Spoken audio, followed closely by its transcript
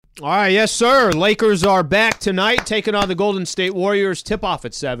All right, yes, sir. Lakers are back tonight, taking on the Golden State Warriors. Tip-off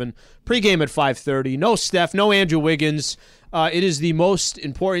at 7, pregame at 5:30. No Steph, no Andrew Wiggins. It is the most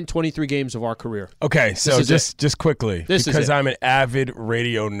important 23 games of our career. Okay, so just quickly, because I'm an avid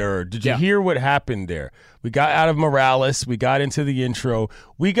radio nerd, did you hear what happened there? We got out of Morales. We got into the intro.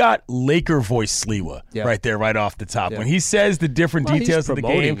 We got Laker voice Sliwa right there, right off the top. When he says the different details of the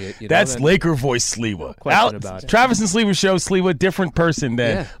game, that's Laker voice Sliwa. Travis and Sliwa show Sliwa, different person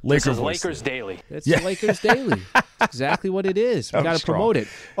than Laker voice. Lakers Daily. It's the Lakers Daily. Exactly what it is. We got to promote it.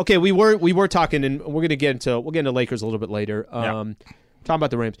 Okay, we were talking, and we'll get into Lakers a little bit later. Talking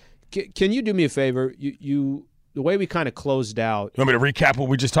about the Rams. Can you do me a favor? The way we kind of closed out. You want me to recap what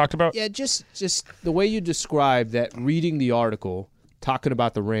we just talked about? Yeah, just the way you described that, reading the article, talking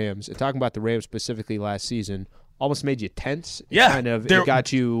about the Rams, and talking about the Rams specifically last season, almost made you tense. It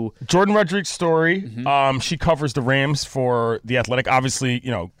got you. Jordan Rodriguez's story. Mm-hmm. She covers the Rams for The Athletic. Obviously,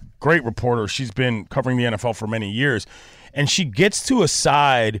 great reporter. She's been covering the NFL for many years. And she gets to a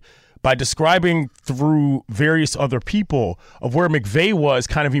side by describing through various other people of where McVay was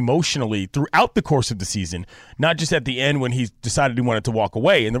kind of emotionally throughout the course of the season, not just at the end when he decided he wanted to walk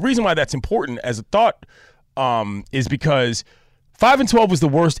away. And the reason why that's important as a thought is because 5-12 was the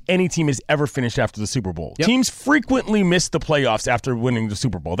worst any team has ever finished after the Super Bowl. Yep. Teams frequently miss the playoffs after winning the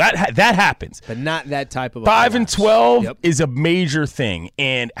Super Bowl. That happens. But not that type of 5-12 is a major thing.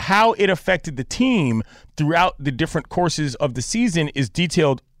 And how it affected the team throughout the different courses of the season is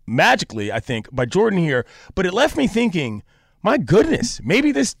detailed magically, I think, by Jordan here. But it left me thinking, my goodness,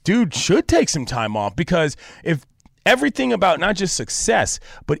 maybe this dude should take some time off, because if everything about not just success,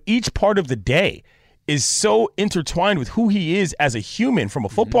 but each part of the day is so intertwined with who he is as a human from a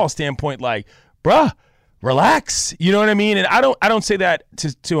football standpoint, like, bruh, relax. You know what I mean? And I don't say that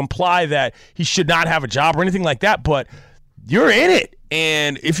to imply that he should not have a job or anything like that, but you're in it.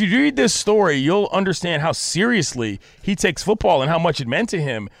 And if you read this story, you'll understand how seriously he takes football and how much it meant to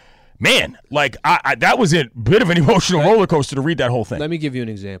him. Man, like that was a bit of an emotional roller coaster to read that whole thing. Let me give you an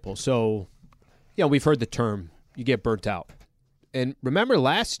example. So, we've heard the term, you get burnt out. And remember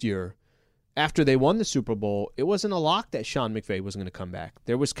last year, after they won the Super Bowl, it wasn't a lock that Sean McVay was going to come back.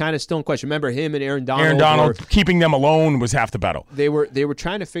 There was kind of still in question. Remember him and Aaron Donald? Aaron Donald, keeping them alone was half the battle. They were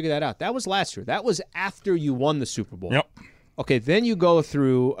trying to figure that out. That was last year. That was after you won the Super Bowl. Yep. Okay, then you go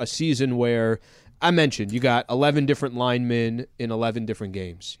through a season where, I mentioned, you got 11 different linemen in 11 different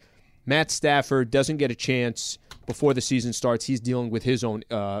games. Matt Stafford doesn't get a chance before the season starts. He's dealing with his own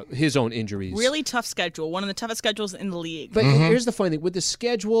injuries. Really tough schedule. One of the toughest schedules in the league. But here's the funny thing. With the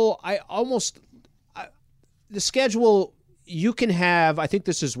schedule, the schedule you can have, I think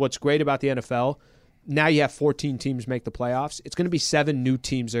this is what's great about the NFL. Now you have 14 teams make the playoffs. It's going to be 7 new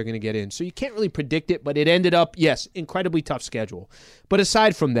teams that are going to get in. So you can't really predict it, but it ended up, yes, incredibly tough schedule. But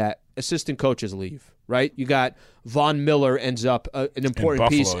aside from that, assistant coaches leave, right? You got Von Miller ends up, an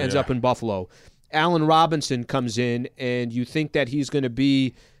important piece ends up in Buffalo. Allen Robinson comes in, and you think that he's going to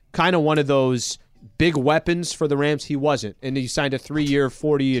be kind of one of those big weapons for the Rams. He wasn't. And he signed a 3-year,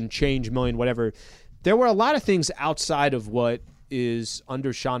 40 and change million, whatever. There were a lot of things outside of what is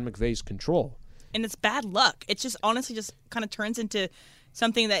under Sean McVay's control. And it's bad luck. It just honestly just kind of turns into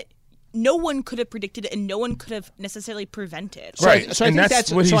something that no one could have predicted and no one could have necessarily prevented. Right. So I think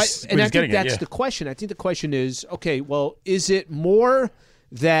that's what he's getting at. The question. I think the question is, okay, well, is it more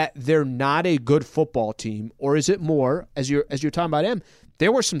that they're not a good football team, or is it more, as you're talking about them,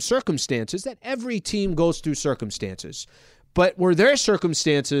 there were some circumstances that every team goes through circumstances. But were their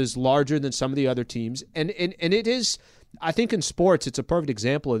circumstances larger than some of the other teams? And it is, I think in sports, it's a perfect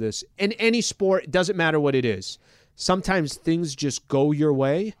example of this. In any sport, it doesn't matter what it is. Sometimes things just go your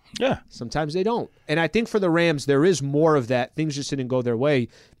way. Yeah. Sometimes they don't. And I think for the Rams, there is more of that. Things just didn't go their way.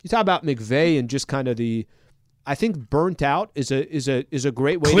 You talk about McVay and just kind of I think burnt out is a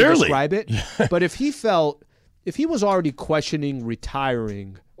great way to describe it. But if he was already questioning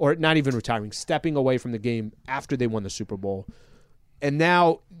retiring, or not even retiring, stepping away from the game after they won the Super Bowl, and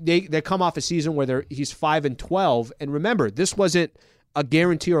now they come off a season where he's 5-12, and remember, this wasn't a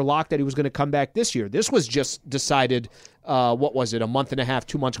guarantee or lock that he was going to come back this year. This was just decided, what was it, a month and a half,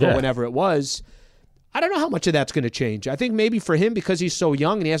 2 months ago, whenever it was. I don't know how much of that's going to change. I think maybe for him, because he's so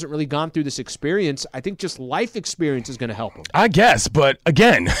young and he hasn't really gone through this experience, I think just life experience is going to help him. I guess, but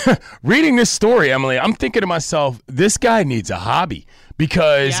again, reading this story, Emily, I'm thinking to myself, this guy needs a hobby,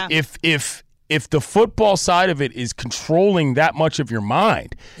 because if if the football side of it is controlling that much of your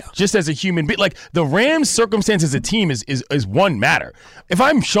mind, just as a human being, like the Rams' circumstance as a team is one matter. If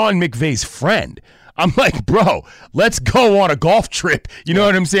I'm Sean McVay's friend, I'm like, bro, let's go on a golf trip. You know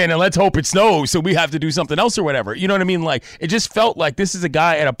what I'm saying? And let's hope it snows so we have to do something else or whatever. You know what I mean? Like, it just felt like this is a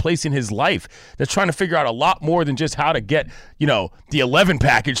guy at a place in his life that's trying to figure out a lot more than just how to get, the 11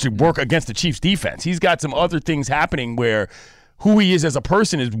 package to work against the Chiefs defense. He's got some other things happening where who he is as a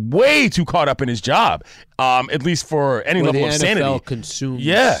person is way too caught up in his job, at least for any level of sanity. NFL consumes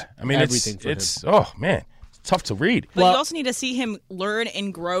everything for him. Oh, man. Tough to read. But you also need to see him learn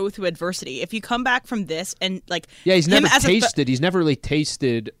and grow through adversity. If you come back from this and he's never tasted. He's never really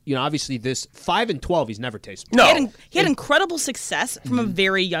tasted. Obviously this 5-12. He's never tasted. No, he had incredible success from a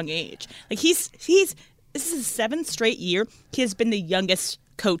very young age. Like this is his 7th straight year. He has been the youngest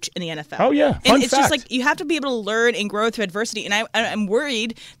coach in the NFL. Oh yeah, and it's just like you have to be able to learn and grow through adversity. And I'm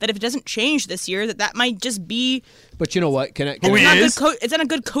worried that if it doesn't change this year, that might just be. But you know what? It's not a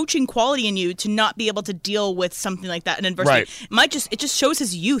good coaching quality in you to not be able to deal with something like that in adversity. Right. It just shows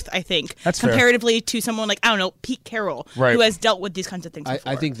his youth. I think that's comparatively fair. to someone like Pete Carroll, who has dealt with these kinds of things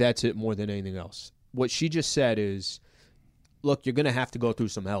before. I think that's it more than anything else. What she just said is, look, you're going to have to go through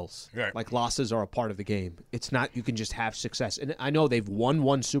some hells. Right. Like, losses are a part of the game. It's not you can just have success. And I know they've won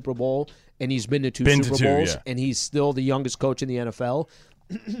one Super Bowl, and he's been to two Super Bowls, and he's still the youngest coach in the NFL.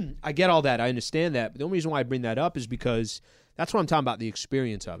 I get all that. I understand that. But the only reason why I bring that up is because that's what I'm talking about, the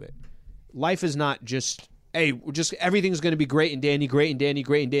experience of it. Life is not just, hey, everything's going to be great and dandy, great and dandy,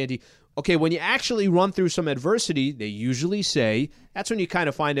 great and dandy. Okay, when you actually run through some adversity, they usually say that's when you kind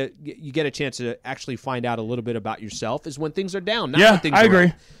of you get a chance to actually find out a little bit about yourself is when things are down, not when things are agree.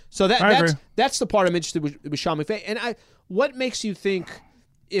 Up. So that's the part I'm interested with Sean McVay. And what makes you think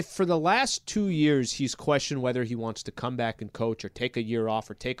if for the last 2 years he's questioned whether he wants to come back and coach or take a year off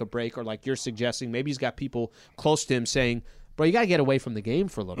or take a break, or like you're suggesting, maybe he's got people close to him saying, bro, you got to get away from the game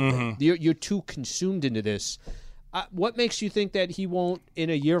for a little bit. You're too consumed into this. What makes you think that he won't, in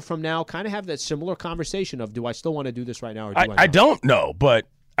a year from now, kind of have that similar conversation of, do I still want to do this right now or do I not? I don't know, but,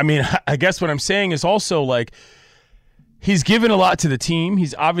 I mean, I guess what I'm saying is also, like, he's given a lot to the team.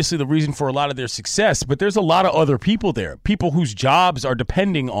 He's obviously the reason for a lot of their success, but there's a lot of other people there, people whose jobs are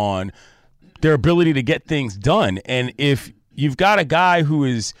depending on their ability to get things done. And if you've got a guy who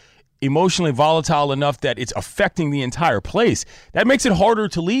is emotionally volatile enough that it's affecting the entire place, that makes it harder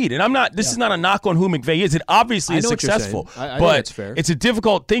to lead. And this is not a knock on who McVay is. It obviously is successful, but it's fair. It's a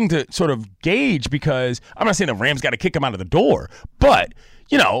difficult thing to sort of gauge because I'm not saying the Rams got to kick him out of the door, but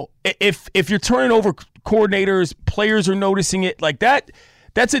if you're turning over coordinators, players are noticing it like that.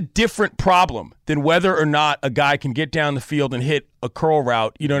 That's a different problem than whether or not a guy can get down the field and hit a curl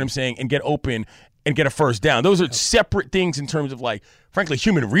route, you know what I'm saying, and get open and get a first down. Those are separate things in terms of, like, frankly,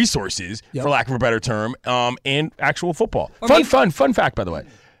 human resources, for lack of a better term, and actual football. Fun fact, by the way.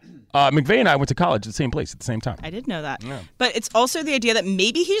 McVay and I went to college at the same place at the same time. I didn't know that. Yeah. But it's also the idea that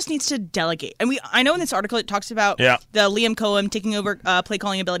maybe he just needs to delegate. And I know in this article it talks about the Liam Cohen taking over play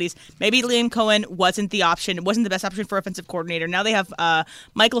calling abilities. Maybe Liam Cohen wasn't the option. It wasn't the best option for offensive coordinator. Now they have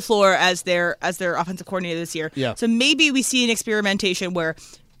Mike LaFleur as their offensive coordinator this year. Yeah. So maybe we see an experimentation where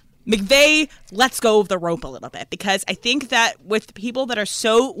McVay lets go of the rope a little bit, because I think that with people that are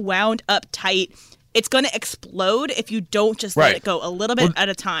so wound up tight, it's going to explode if you don't just let it go a little bit at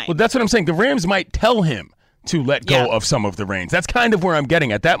a time. Well, that's what I'm saying. The Rams might tell him to let go of some of the reins. That's kind of where I'm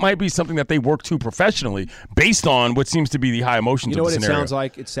getting at. That might be something that they work to professionally based on what seems to be the high emotions of the scenario. You know what it sounds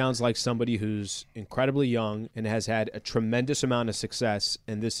like? It sounds like somebody who's incredibly young and has had a tremendous amount of success,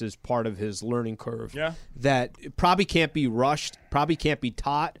 and this is part of his learning curve. Yeah. That probably can't be rushed, probably can't be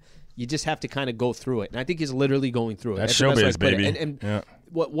taught. You just have to kind of go through it. And I think he's literally going through it. That's showbiz, baby. And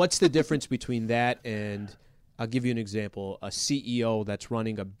what's the difference between that and, I'll give you an example, a CEO that's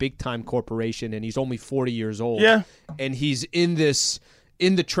running a big-time corporation and he's only 40 years old. Yeah. And he's in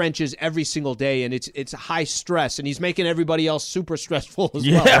the trenches every single day, and it's high stress, and he's making everybody else super stressful as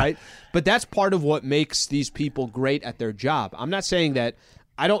well, right? But that's part of what makes these people great at their job. I'm not saying that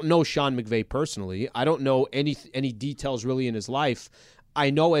I don't know Sean McVay personally. I don't know any details really in his life. I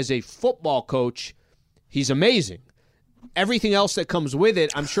know as a football coach, he's amazing. Everything else that comes with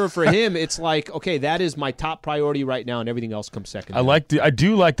it, I'm sure for him, it's like, okay, that is my top priority right now, and everything else comes second. I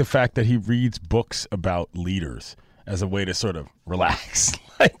do like the fact that he reads books about leaders as a way to sort of relax.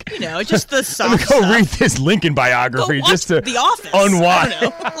 Like, just the soft go read this Lincoln biography just to The Office. Unwind. I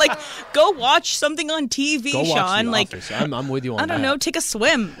don't know. Like, go watch something on TV, go Sean. Watch The Office. I'm with you on that. I don't know. Take a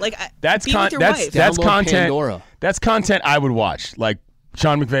swim. Like, that's be with your wife. That's Download content. Pandora. That's content I would watch. Like,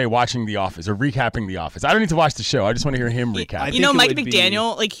 Sean McVay watching The Office or recapping The Office. I don't need to watch the show. I just want to hear him recap. You know, Mike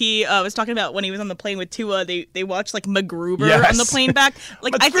McDaniel, like he was talking about when he was on the plane with Tua, they watched like MacGruber on the plane back.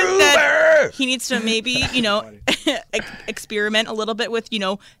 Like I think that he needs to maybe, experiment a little bit with,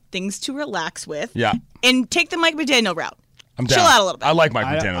 things to relax with. Yeah. And take the Mike McDaniel route. I'm down. Chill out a little bit. I like Mike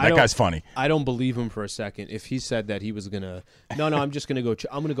McDaniel. That guy's funny. I don't believe him for a second. If he said that he was gonna, I'm just gonna go.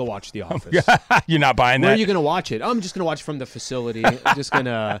 I'm gonna go watch The Office. You're not buying that. Where are you gonna watch it? I'm just gonna watch from the facility. I'm just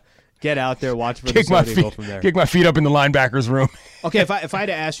gonna get out there, watch from the facility, and go from there. Kick my feet up in the linebackers room. Okay, if I had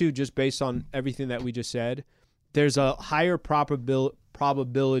to ask you, just based on everything that we just said, there's a higher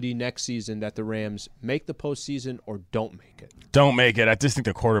probability next season that the Rams make the postseason or don't make it. Don't make it. I just think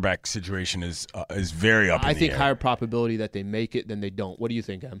the quarterback situation is very up in the air. I think higher probability that they make it than they don't. What do you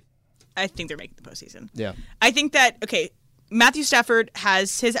think, Em? I think they're making the postseason. Yeah. I think that, Matthew Stafford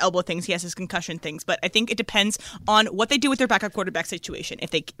has his elbow things, he has his concussion things, but I think it depends on what they do with their backup quarterback situation.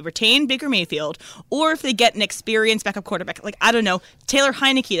 If they retain Baker Mayfield or if they get an experienced backup quarterback, like, I don't know, Taylor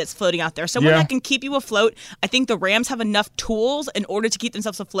Heineke that's floating out there. Someone that can keep you afloat. I think the Rams have enough tools in order to keep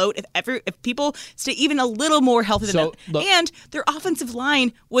themselves afloat if people stay even a little more healthy than them. And their offensive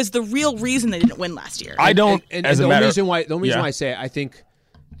line was the real reason they didn't win last year. I don't, the only reason why I say it, I think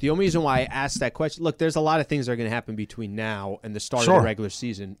the only reason why I asked that question, look, there's a lot of things that are going to happen between now and the start of the regular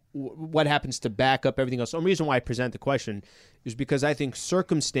season. What happens to back up everything else? The only reason why I present the question is because I think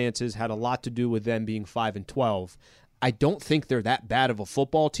circumstances had a lot to do with them being 5-12. I don't think they're that bad of a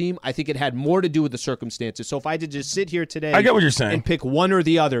football team. I think it had more to do with the circumstances. So if I had to just sit here today, I get what you're saying, and pick one or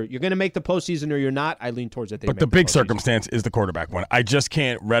the other, you're going to make the postseason or you're not. I lean towards that. But the big circumstance is the quarterback one. I just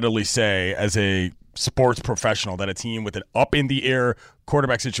can't readily say as a sports professional that a team with an up in the air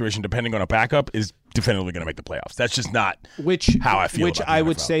quarterback situation, depending on a backup, is definitively going to make the playoffs. That's just not how I feel. Which I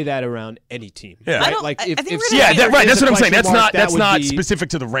would say that around any team. Yeah, right? That's what I'm saying. That's not specific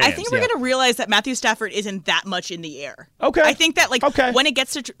to the Rams. I think we're going to realize that Matthew Stafford isn't that much in the air. Okay, I think that when it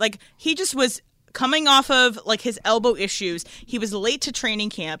gets to he just was coming off of his elbow issues. He was late to training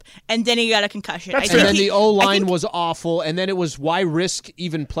camp, and then he got a concussion. And then the O-line was awful, and then it was why risk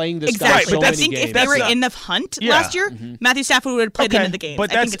even playing this guy so many games. If they were in the hunt last year, Matthew Stafford would have played them in the game.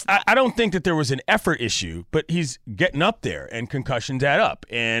 But I don't think that there was an effort issue, but he's getting up there, and concussions add up,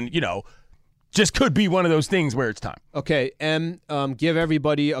 and just could be one of those things where it's time. Okay, give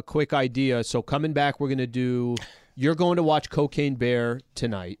everybody a quick idea. So coming back, you're going to watch Cocaine Bear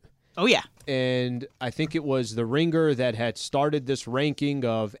tonight. Oh, yeah. And I think it was The Ringer that had started this ranking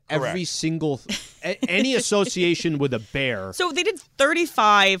of every single any association with a bear. So they did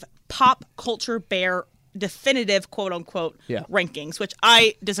 35 pop culture bear definitive quote-unquote rankings, which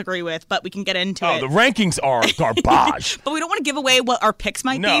I disagree with, but we can get into it. The rankings are garbage. But we don't want to give away what our picks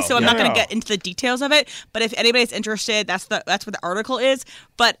might be, so I'm not going to get into the details of it. But if anybody's interested, that's what the article is.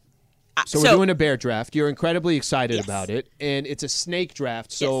 But So we're doing a bear draft. You're incredibly excited about it, and it's a snake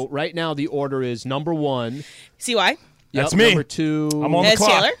draft. So right now the order is number 1. CY. That's me. Number 2. I'm on the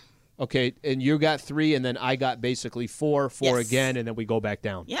clock. Taylor. Okay, and you got 3, and then I got basically 4 again, and then we go back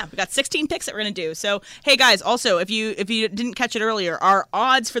down. Yeah, we got 16 picks that we're going to do. So, hey, guys, also, if you didn't catch it earlier, our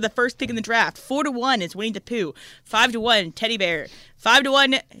odds for the first pick in the draft, 4-1 is Winnie the Pooh, 5-1 Teddy Bear,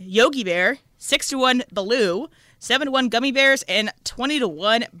 5-1 Yogi Bear, 6-1 Baloo, 7-1 Gummy Bears, and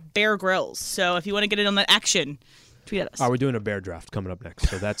 20-1 Bear Grylls. So if you want to get in on that action, tweet at us. We're doing a bear draft coming up next,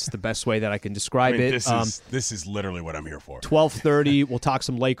 so that's the best way that I can describe it. This is literally what I'm here for. 12:30, we'll talk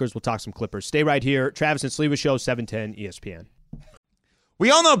some Lakers, we'll talk some Clippers. Stay right here. Travis and Sliwa Show, 710 ESPN.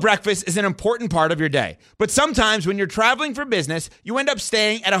 We all know breakfast is an important part of your day, but sometimes when you're traveling for business, you end up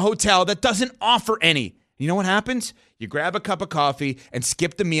staying at a hotel that doesn't offer any. You know what happens? You grab a cup of coffee and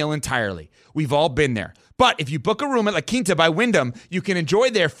skip the meal entirely. We've all been there. But if you book a room at La Quinta by Wyndham, you can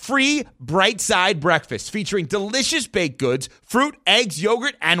enjoy their free Bright Side breakfast featuring delicious baked goods, fruit, eggs,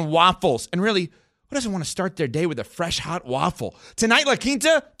 yogurt, and waffles. And really, who doesn't want to start their day with a fresh hot waffle? Tonight, La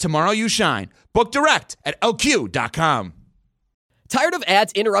Quinta, tomorrow you shine. Book direct at LQ.com. Tired of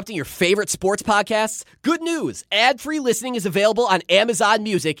ads interrupting your favorite sports podcasts? Good news! Ad-free listening is available on Amazon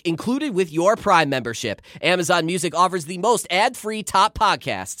Music, included with your Prime membership. Amazon Music offers the most ad-free top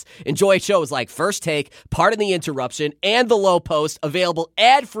podcasts. Enjoy shows like First Take, Pardon the Interruption, and The Low Post, available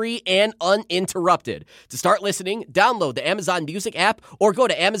ad-free and uninterrupted. To start listening, download the Amazon Music app or go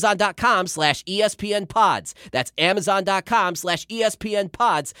to Amazon.com/ESPNpods. That's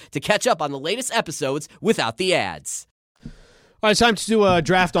Amazon.com/ESPNpods to catch up on the latest episodes without the ads. All right, it's time to do a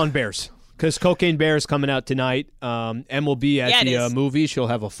draft on Bears because Cocaine Bear is coming out tonight. Em will be at the movie. She'll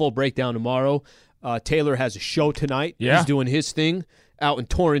have a full breakdown tomorrow. Taylor has a show tonight. Yeah. He's doing his thing out in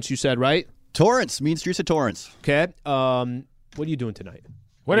Torrance, you said, right? Torrance, Mean Streets of Torrance. Okay. What are you doing tonight?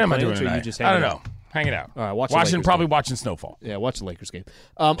 What am I doing tonight? You just I don't know. Hanging out. All right, watching Snowfall. Yeah, watch the Lakers game.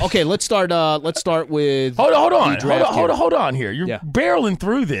 Okay, let's start with. Hold on here. You're barreling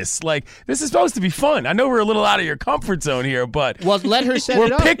through this. Like, this is supposed to be fun. I know we're a little out of your comfort zone here, but let her set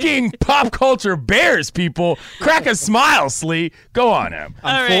it up. We're picking pop culture bears, people. Crack a smile, Slee. Go on, Em.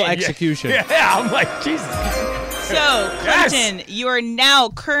 I'm full execution. Yeah, I'm like, Jesus. So, Clinton, you are now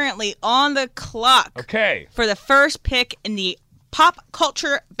currently on the clock. Okay. For the first pick in the Pop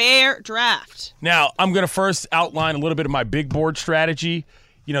Culture Bear Draft. Now, I'm going to first outline a little bit of my big board strategy.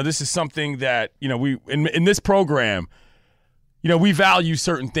 This is something that, we in this program, we value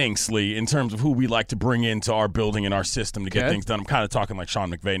certain things, Slee, in terms of who we like to bring into our building and our system to get things done. I'm kind of talking like Sean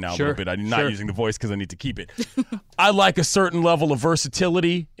McVay now a little bit. I'm not using the voice because I need to keep it. I like a certain level of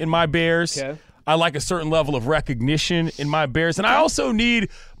versatility in my Bears. Okay. I like a certain level of recognition in my Bears. And I also need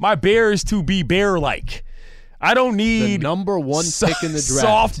my Bears to be bear-like. I don't need the number one pick in the draft.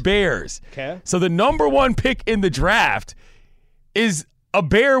 Soft Bears. Okay. So the number one pick in the draft is a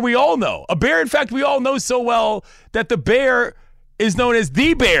bear we all know. A bear, in fact, we all know so well that the bear is known as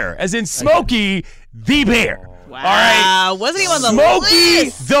the Bear, as in Smokey the Bear. Wow. All right. Wasn't he on the Smokey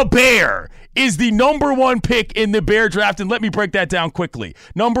list? the Bear is the number one pick in the Bear draft. And let me break that down quickly.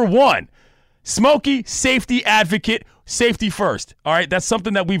 Number one, Smokey, safety advocate, safety first. All right, that's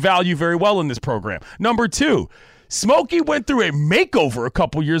something that we value very well in this program. Number two, Smokey went through a makeover a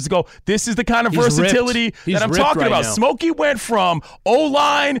couple years ago. This is the kind of versatility that I'm talking about. Now. Smokey went from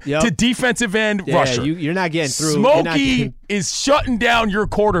O-line to defensive end rusher. You're not getting through. Smokey is shutting down your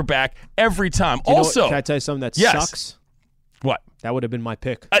quarterback every time. Also, can I tell you something that sucks? What? That would have been my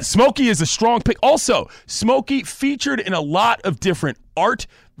pick. Smokey is a strong pick. Also, Smokey featured in a lot of different art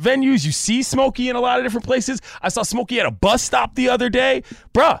venues. You see Smokey in a lot of different places. I saw Smokey at a bus stop the other day.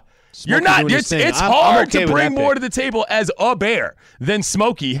 Bruh, you're not. It's hard to bring more to the table as a bear than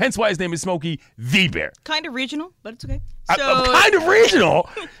Smokey. Hence why his name is Smokey the Bear. Kind of regional, but it's okay. Kind of regional?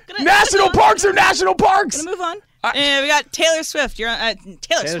 National parks are national parks. Gonna move on. And we got Taylor Swift. You're on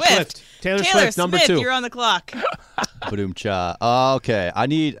Taylor Swift. Taylor Swift, number 2. You're on the clock. Ba-doom-cha.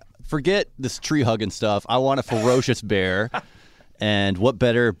 Okay, forget this tree hugging stuff. I want a ferocious bear. And what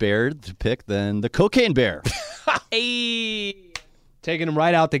better bear to pick than the cocaine bear? Hey. Taking him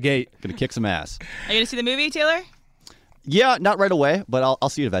right out the gate. Gonna kick some ass. Are you gonna see the movie, Taylor? Yeah, not right away, but I'll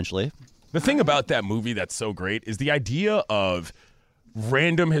see it eventually. The thing about that movie that's so great is the idea of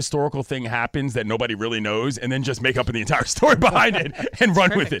random historical thing happens that nobody really knows and then just make up the entire story behind it and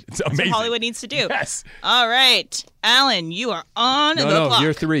run with it. It's amazing. That's what Hollywood needs to do. Yes. All right. Alan, you are on the clock.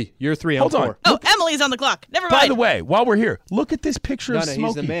 You're 3. You're 3. Hold on. Oh, Emily's on the clock. Never mind. By the way, while we're here, look at this picture of Smokey.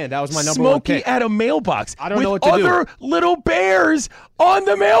 He's the man. That was my number one pick. Smokey at a mailbox. I don't know what to do. Other little bears on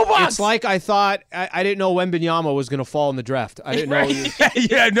the mailbox. It's like I thought. I didn't know Wembanyama was going to fall in the draft. I didn't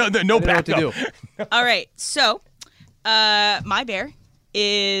know. No backup. What to do. All right. So, my bear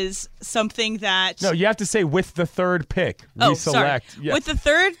is something that... No, you have to say with the third pick. Sorry. Yes. With the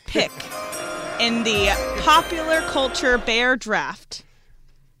third pick in the popular culture bear draft,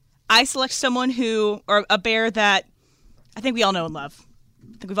 I select someone or a bear that I think we all know and love.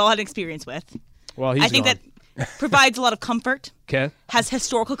 I think we've all had an experience with. Well, he's I think gone. that provides a lot of comfort. Okay. Has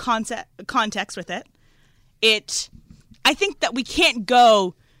historical context with it. I think that we can't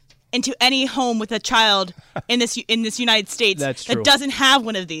go into any home with a child in this United States that doesn't have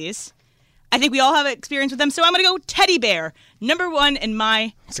one of these. I think we all have experience with them, so I'm going to go Teddy Bear, number 1 in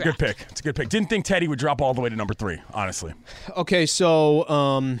my draft. It's a good pick. It's a good pick. Didn't think Teddy would drop all the way to number 3, honestly. Okay,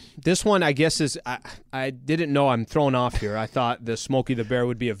 so this one I guess is I didn't know I'm thrown off here. I thought the Smokey the Bear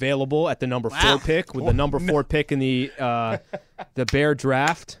would be available at the number 4 pick with the number 4 pick in the Bear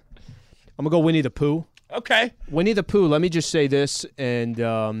draft. I'm gonna go Winnie the Pooh. Okay. Winnie the Pooh. Let me just say this, and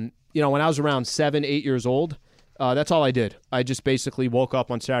when I was around 7, 8 years old. That's all I did. I just basically woke up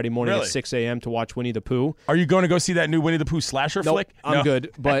on Saturday morning at 6 a.m. to watch Winnie the Pooh. Are you going to go see that new Winnie the Pooh slasher flick? I'm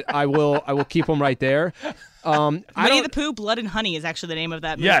good, but I will keep them right there. Winnie the Pooh, Blood and Honey is actually the name of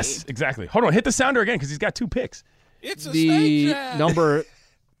that movie. Yes, exactly. Hold on, hit the sounder again because he's got 2 picks. It's the number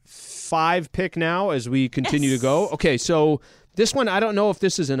 5 pick now as we continue to go. Okay, so this one, I don't know if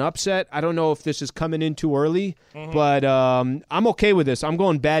this is an upset. I don't know if this is coming in too early, but I'm okay with this. I'm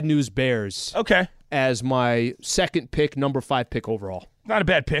going Bad News Bears. Okay. As my second pick, number 5 pick overall. Not a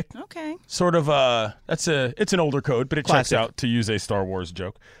bad pick. Okay. Sort of it's an older code, but it checks out to use a Star Wars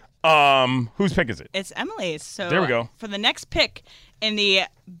joke. Whose pick is it? It's Emily's. So there we go. For the next pick in the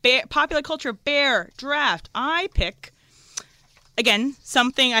popular culture bear draft, I pick again,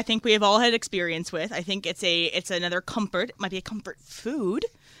 something I think we have all had experience with. I think it's another comfort. It might be a comfort food.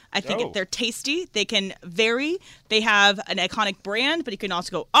 I think they're tasty. They can vary. They have an iconic brand, but you can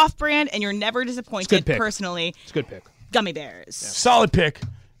also go off-brand, and you're never disappointed. Personally, it's a good pick. Gummy bears. Yeah. Solid pick.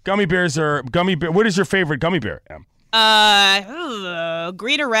 Gummy bears are gummy bear. What is your favorite gummy bear?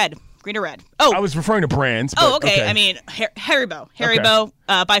 Green or red. Green or red. Oh, I was referring to brands. But, okay. I mean, Haribo. Haribo,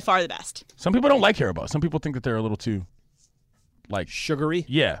 by far the best. Some people don't like Haribo. Some people think that they're a little too, sugary.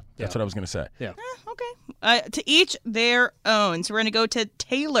 Yeah, that's what I was gonna say. Yeah. Okay. To each their own. So we're gonna go to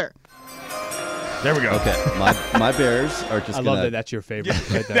Taylor. There we go. Okay, my Bears are just. I love that. That's your favorite.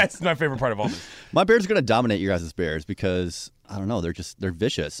 Right there. That's my favorite part of all this. My Bears are gonna dominate your guys' Bears because I don't know. They're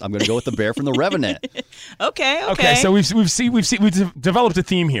vicious. I'm gonna go with the bear from The Revenant. Okay. So we've developed a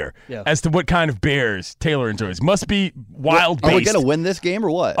theme here as to what kind of bears Taylor enjoys. Must be wild. Are we gonna win this game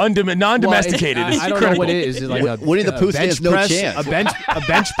or what? Non-domesticated. I don't know what it is. Is it like Winnie the Pooh stands no chance. A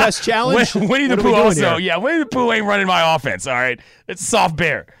bench press challenge. Winnie the Pooh also. Yeah, Winnie the Pooh ain't running my offense. All right, it's a soft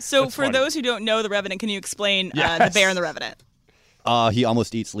bear. So for those who don't know The Revenant, can you explain the bear in The Revenant? He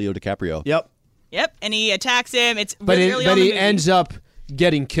almost eats Leo DiCaprio. Yep, and he attacks him. But he ends up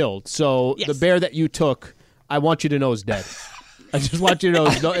getting killed. So the bear that you took, I want you to know is dead. I just want you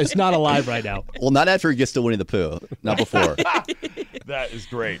to know it's not alive right now. Well, not after he gets to Winnie the Pooh. Not before. That is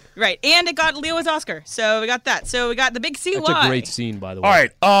great. Right, and it got Leo his Oscar. So we got that. So we got the big CY. That's a great scene, by the way.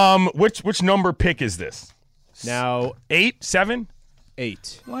 All right. Which number pick is this? Now 8, 7,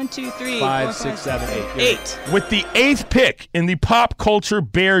 8. 1, 2, 3, 5, 4, 6, 7, 8. 8. With the 8th pick in the pop culture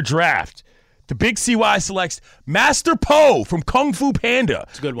bear draft, the Big CY selects Master Po from Kung Fu Panda.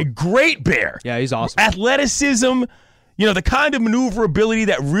 It's a good one. A great bear. Yeah, he's awesome. Athleticism, the kind of maneuverability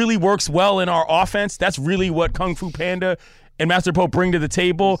that really works well in our offense. That's really what Kung Fu Panda and Master Po bring to the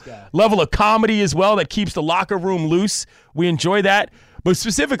table. Level of comedy as well that keeps the locker room loose. We enjoy that. But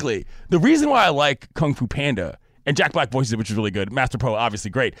specifically, the reason why I like Kung Fu Panda, and Jack Black voices it, which is really good. Master Po, obviously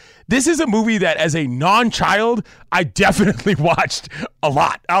great. This is a movie that, as a non-child, I definitely watched a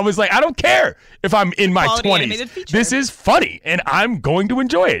lot. I was like, I don't care if I'm in my 20s. This is funny, and I'm going to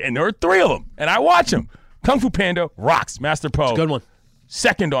enjoy it. And there are 3 of them, and I watch them. Kung Fu Panda rocks. Master Po, good one.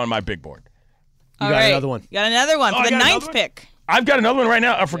 Second on my big board. You got another one. You got another one for the 9th pick. I've got another one right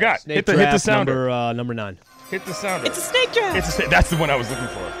now. I forgot. Hit the sounder. Number 9. Hit the sounder. It's a snake draft. That's the one I was looking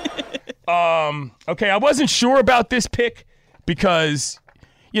for. Okay, I wasn't sure about this pick because,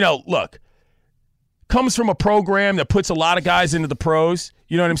 look, comes from a program that puts a lot of guys into the pros.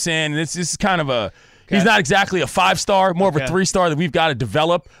 You know what I'm saying? This is kind of he's not exactly a 5-star, more of a 3-star that we've got to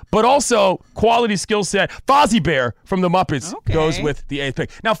develop, but also quality skill set. Fozzie Bear from the Muppets goes with the 8th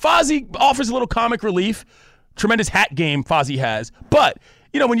pick. Now, Fozzie offers a little comic relief. Tremendous hat game Fozzie has, but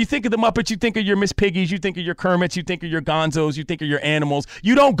when you think of the Muppets, you think of your Miss Piggies, you think of your Kermits, you think of your Gonzos, you think of your animals.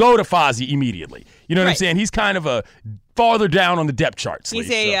 You don't go to Fozzie immediately. You know what I'm saying? He's kind of a farther down on the depth chart.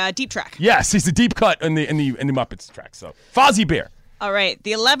 He's a deep track. Yes, he's a deep cut in the Muppets track. So Fozzie Bear. All right,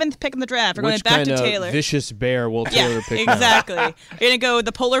 the 11th pick in the draft. We're going back to Taylor. Vicious bear will Taylor pick? Exactly. You're going to go with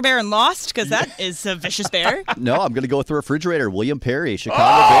the polar bear in Lost because that is a vicious bear. No, I'm going to go with the refrigerator. William Perry, Chicago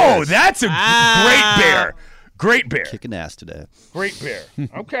Bears. Oh, that's a great bear. Great bear. Kicking ass today. Great bear.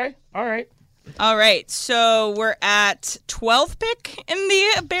 Okay. All right. All right. So we're at 12th pick in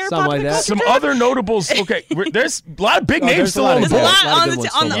the bear popular culture Some draft. other notables. Okay. There's a lot of big names still on the board. There's a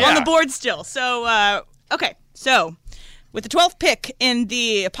lot on the board still. So, okay. So with the 12th pick in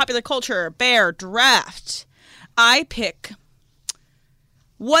the popular culture bear draft, I pick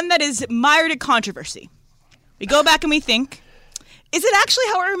one that is mired in controversy. We go back and we think, is it actually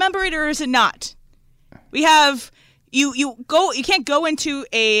how I remember it or is it not? We have you can't go into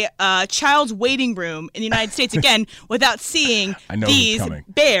a child's waiting room in the United States again without seeing these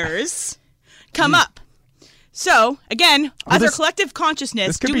bears come up. So again, as our collective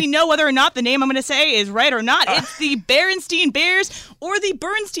consciousness, do we know whether or not the name I'm going to say is right or not? It's the Berenstein Bears or the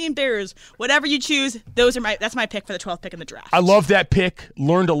Bernstein Bears. Whatever you choose, that's my pick for the 12th pick in the draft. I love that pick.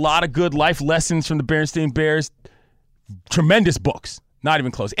 Learned a lot of good life lessons from the Berenstein Bears. Tremendous books. Not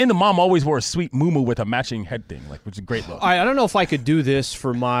even close. And the mom always wore a sweet muumuu with a matching head thing, which is a great look. All right, I don't know if I could do this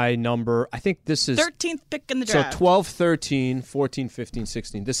for my number. I think this is 13th pick in the draft. So 12, 13, 14, 15,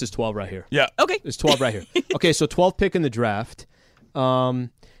 16. This is 12 right here. Yeah. Okay. It's 12 right here. Okay, so 12th pick in the draft. I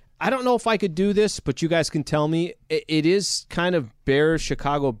don't know if I could do this, but you guys can tell me. It is kind of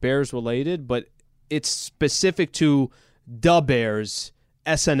Chicago Bears related, but it's specific to the Bears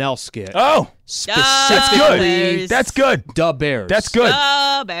SNL skit. Oh, specifically, that's good. The Bears. That's good.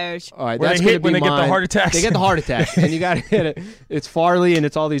 The Bears. All right, when that's they hit when they get the heart attacks. They get the heart attack, and you got to hit it. It's Farley and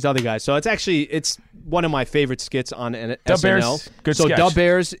it's all these other guys. So it's one of my favorite skits on Dub SNL. Bears, good so sketch. Dub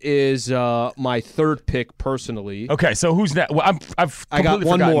Bears is my third pick personally. Okay, so who's that? Well, I got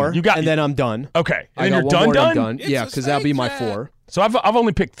one forgotten. more, You got, and then I'm done. Okay, and I then got you're one more and done? I'm done. Yeah, because that'll be my 4. So I've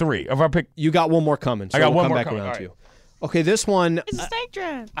only picked 3. You got one more coming. So I got we'll one come more back coming. around All to you. right. Okay, this one. It's a snake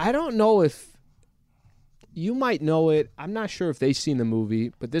draft. I don't know if you might know it. I'm not sure if they've seen the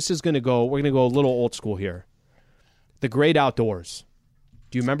movie, but this is going to go. We're going to go a little old school here. The Great Outdoors.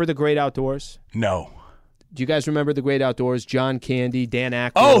 Do you remember The Great Outdoors? No. Do you guys remember The Great Outdoors? John Candy, Dan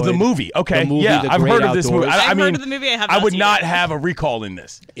Aykroyd. Oh, the movie. Okay, The movie, yeah, The I've Great heard of this movie. Outdoors. I've heard of the movie. I have I not would seen not it. have a recall in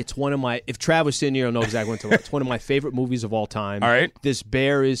this. It's one of my. If Trav was sitting here, he'll know exactly what to look. It's one of my favorite movies of all time. All right. This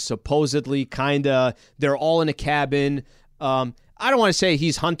bear is supposedly they're all in a cabin. I don't want to say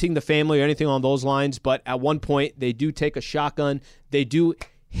he's hunting the family or anything along those lines, but at one point they do take a shotgun. They do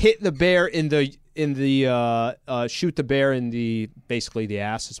hit the bear shoot the bear in basically the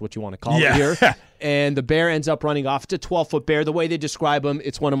ass is what you want to call it here. And the bear ends up running off. It's a 12-foot bear. The way they describe him,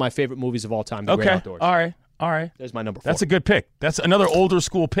 it's one of my favorite movies of all time, The Great Outdoors. All right. There's my number 4. That's a good pick. That's another older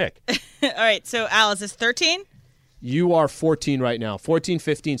school pick. All right, so Alice is 13. You are 14 right now. 14,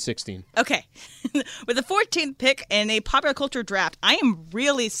 15, 16. Okay. With the 14th pick in a popular culture draft, I am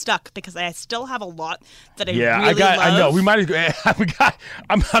really stuck because I still have a lot that I really love. I know. We might have.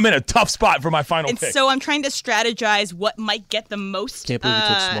 I'm in a tough spot for my final pick. So I'm trying to strategize what might get the most Can't believe you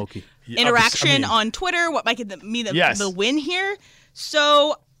took Smokey. interaction on Twitter, what might get me the win here.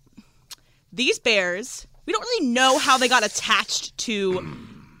 So these bears, we don't really know how they got attached to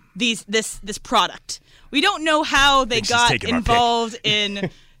this product. We don't know how they got involved in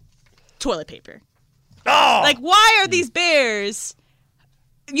toilet paper. Oh! Like, why are these bears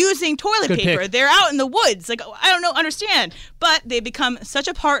using toilet paper? Pick. They're out in the woods. Like, I don't understand. But they become such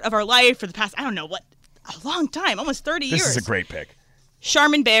a part of our life for the past, a long time, almost 30 years. This is a great pick.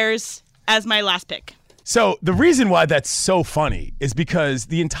 Charmin bears as my last pick. So the reason why that's so funny is because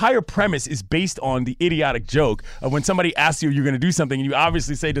the entire premise is based on the idiotic joke of when somebody asks you're going to do something and you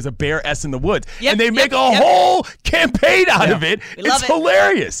obviously say, "Does a bear S in the woods?" And they make a whole campaign out of it. It's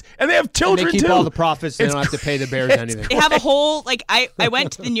hilarious. And they have children and they keep too. all the profits. They don't have to pay the bears anything. They have a whole, I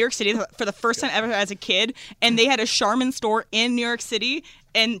went to New York City for the first time ever as a kid, and they had a Charmin store in New York City.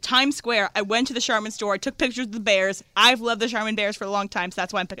 In Times Square, I went to the Charmin store. I took pictures of the bears. I've loved the Charmin bears for a long time, so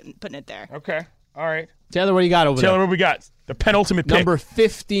that's why I'm putting it there. Okay. All right. Taylor, what do you got over there? Taylor, what we got? The penultimate pick. Number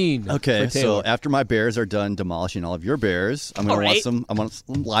 15. Okay, so after my bears are done demolishing all of your bears, I want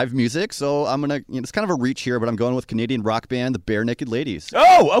some live music. So I'm gonna. It's kind of a reach here, but I'm going with Canadian rock band, the Bare Naked Ladies.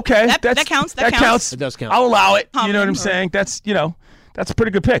 Oh, okay. That counts. That counts. It does count. I'll allow it. You know what I'm saying? That's that's a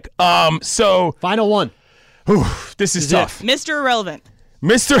pretty good pick. So final one. This is tough. Mr. Irrelevant.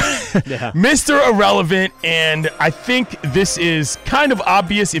 Mr. Irrelevant, and I think this is kind of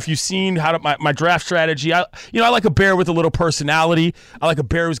obvious if you've seen my draft strategy. I like a bear with a little personality. I like a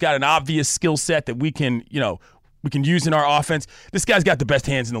bear who's got an obvious skill set that we can use in our offense. This guy's got the best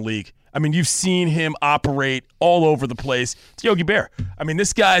hands in the league. I mean, you've seen him operate all over the place. It's Yogi Bear. I mean,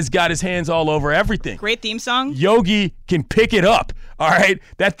 this guy's got his hands all over everything. Great theme song. Yogi can pick it up, all right?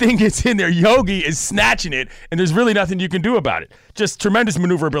 That thing gets in there. Yogi is snatching it, and there's really nothing you can do about it. Just tremendous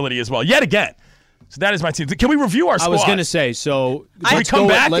maneuverability as well, yet again. So that is my team. Can we review our squad? I was going to say, so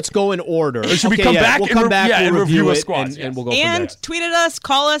let's go in order. Or should we come back? We'll come back and review our squads. and we'll go and from tweet at us,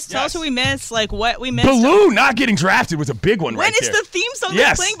 call us, tell us who we missed, like what we missed. Baloo not getting drafted was a big one when right there. When it's the theme song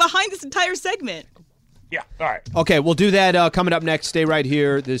that's playing behind this entire segment. Yeah, all right. Okay, we'll do that coming up next. Stay right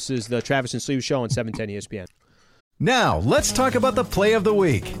here. This is the Travis and Sleeve Show on 710 ESPN. Now, let's talk about the play of the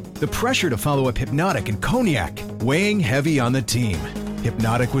week. The pressure to follow up Hypnotic and Cognac, weighing heavy on the team.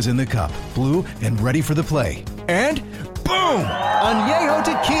 Hypnotic was in the cup, blue, and ready for the play. And boom! Añejo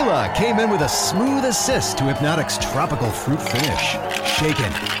Tequila came in with a smooth assist to Hypnotic's tropical fruit finish.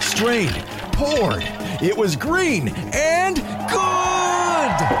 Shaken, strained, poured. It was green and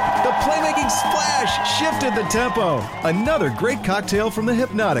good! The playmaking splash shifted the tempo. Another great cocktail from the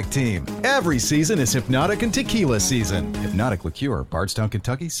Hypnotic team. Every season is Hypnotic and Tequila season. Hypnotic Liqueur, Bardstown,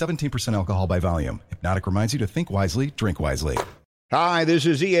 Kentucky, 17% alcohol by volume. Hypnotic reminds you to think wisely, drink wisely. Hi, this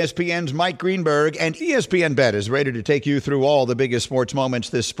is ESPN's Mike Greenberg, and ESPN Bet is ready to take you through all the biggest sports moments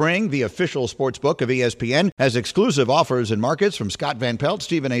this spring. The official sports book of ESPN has exclusive offers and markets from Scott Van Pelt,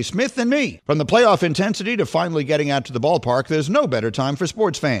 Stephen A. Smith, and me. From the playoff intensity to finally getting out to the ballpark, there's no better time for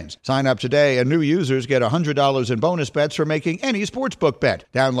sports fans. Sign up today, and new users get $100 in bonus bets for making any sportsbook bet.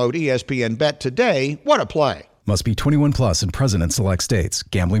 Download ESPN Bet today. What a play. Must be 21 plus and present in select states.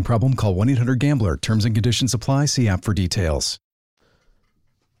 Gambling problem? Call 1-800-GAMBLER. Terms and conditions apply. See app for details.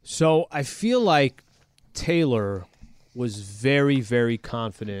 So I feel like Taylor was very, very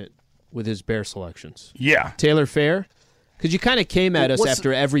confident with his bear selections. Yeah. Taylor Fair? Because you kind of came at us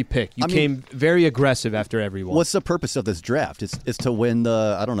after every pick. You came very aggressive after every one. What's the purpose of this draft? It's to win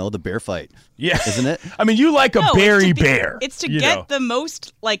the bear fight. Yeah. Isn't it? I mean, you like a berry bear. It's to get the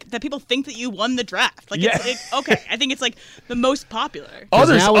most, like, that people think that you won the draft. Like, okay, I think it's, like, the most popular.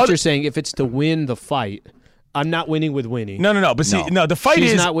 Now what you're saying, if it's to win the fight, I'm not winning with Winnie. No. But see, the fight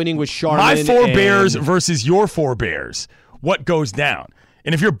She's is not winning with Charmin. My 4 bears versus your 4 bears. What goes down?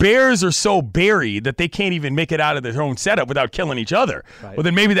 And if your bears are so buried that they can't even make it out of their own setup without killing each other, well,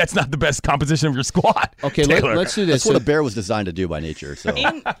 then maybe that's not the best composition of your squad. Okay, let's do this. That's what a bear was designed to do by nature. So,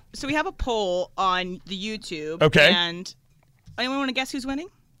 so we have a poll on the YouTube. Okay. And anyone want to guess who's winning?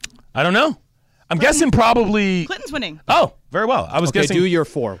 I don't know. I'm guessing probably Clinton's winning. Oh, very well. I was guessing. Do your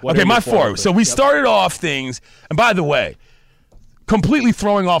 4. Okay, my 4. So we started off things, and by the way, completely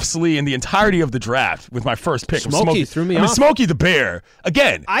throwing off Slee in the entirety of the draft with my first pick. Smokey threw me off. Smokey the bear.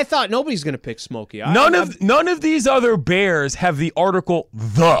 Again. I thought nobody's going to pick Smokey. None of these other bears have the article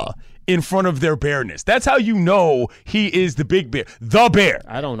 "the" in front of their bearness. That's how you know he is the big bear. The bear.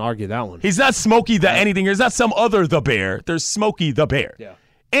 I don't argue that one. He's not Smokey the anything. There's not some other the bear. There's Smokey the bear. Yeah.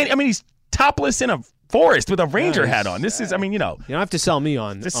 And, I mean, he's topless in a forest with a ranger hat on. This is, I mean, you know. You don't have to sell me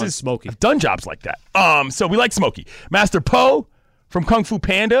on Smokey. I've done jobs like that. So we like Smokey. Master Po from Kung Fu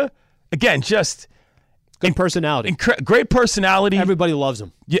Panda, again, just good personality. Great personality. Everybody loves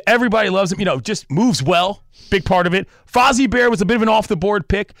him. Yeah, everybody loves him. You know, just moves well. Big part of it. Fozzie Bear was a bit of an off-the-board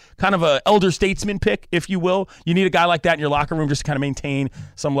pick, kind of an elder statesman pick, if you will. You need a guy like that in your locker room just to kind of maintain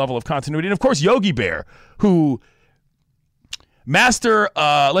some level of continuity. And, of course, Yogi Bear, who master,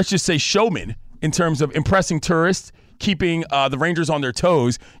 let's just say showman in terms of impressing tourists, keeping the Rangers on their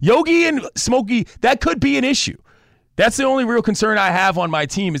toes. Yogi and Smokey, that could be an issue. That's the only real concern I have on my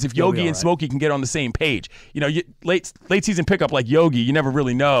team is if Yogi and Smokey can get on the same page. You know, late season pickup like Yogi, you never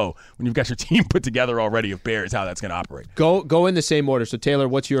really know when you've got your team put together already of bears how that's going to operate. Go in the same order. So Taylor,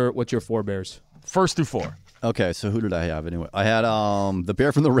 what's your 4 bears? 1st through 4. Okay, so who did I have anyway? I had the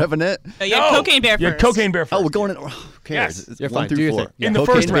bear from the Revenant. You had Cocaine Bear first. You had Cocaine Bear first. Oh, we're going in. Who cares? Yes. You're fine. 1 through 4. In the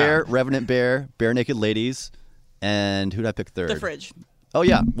Cocaine first Bear, round. Revenant Bear, Bare Naked Ladies, and who did I pick 3rd? The Fridge. Oh,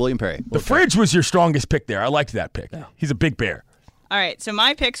 yeah, William Perry. The Fridge was your strongest pick there. I liked that pick. Yeah. He's a big bear. All right, so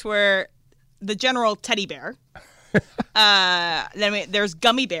my picks were the General Teddy Bear. Then there's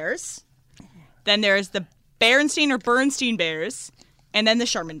Gummy Bears. Then there's the Berenstein or Bernstein Bears. And then the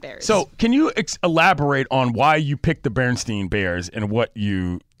Charmin Bears. So can you elaborate on why you picked the Berenstein Bears and what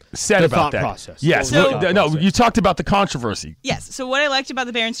you said about that process? Yes. You talked about the controversy. Yes. So what I liked about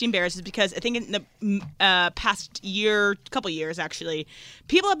the Berenstein Bears is because I think in the past couple years actually,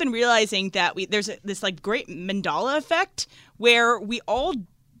 people have been realizing that there's this like great Mandela effect where we all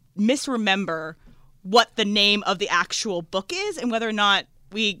misremember what the name of the actual book is and whether or not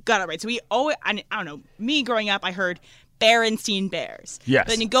we got it right. So we always, I don't know, me growing up, I heard Berenstein Bears. Yes.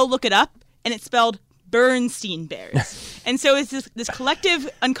 But then you go look it up and it's spelled Bernstein Bears. And so it's this collective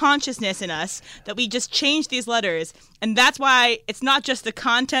unconsciousness in us that we just change these letters. And that's why it's not just the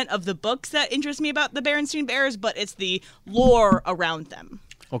content of the books that interest me about the Berenstein Bears, but it's the lore around them.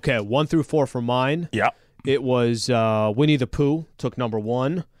 Okay, 1 through 4 for mine. Yeah. It was Winnie the Pooh took number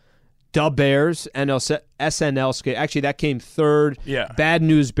 1. Da Bears, SNL skate. Actually, that came 3rd. Yeah. Bad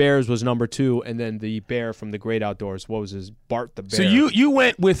News Bears was number 2, and then the bear from The Great Outdoors. What was his? Bart the Bear. So you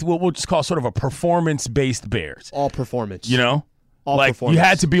went with what we'll just call sort of a performance-based Bears. All performance. You know? All like performance. You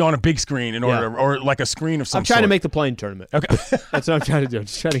had to be on a big screen in order, or like a screen of some I'm trying sort. to make the playing tournament. Okay. That's what I'm trying to do. I'm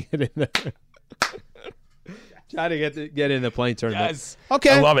just trying to get in there. Trying to get in the playing tournament. Yes.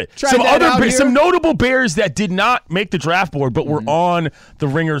 Okay. I love it. Some notable Bears that did not make the draft board but were on the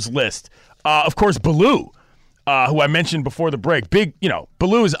Ringers list. Of course, Baloo, who I mentioned before the break.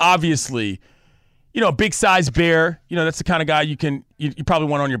 Baloo is obviously, a big size bear. That's the kind of guy you probably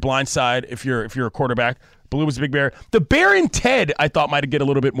want on your blind side if you're a quarterback. Baloo was a big bear. The Bear and Ted, I thought might get a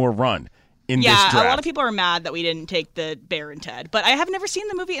little bit more run in this draft. Yeah, a lot of people are mad that we didn't take the Bear and Ted, but I have never seen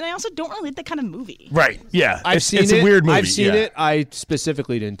the movie, and I also don't really like that kind of movie. Right? Yeah, it's a weird movie. I've seen it. I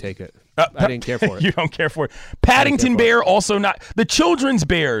specifically didn't take it. I didn't care for it. You don't care for it. Paddington Bear also not. The children's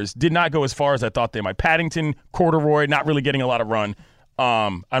Bears did not go as far as I thought they might. Paddington, Corduroy, not really getting a lot of run.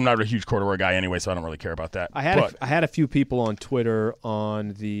 I'm not a huge Corduroy guy anyway, so I don't really care about that. I had a few people on Twitter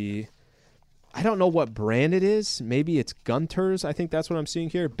on the, I don't know what brand it is. Maybe it's Gunter's. I think that's what I'm seeing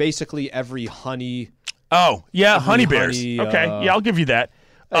here. Basically every honey. Oh yeah, honey bears. Okay, yeah, I'll give you that.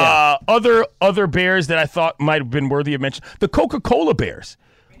 Yeah. Other bears that I thought might have been worthy of mention. The Coca-Cola Bears.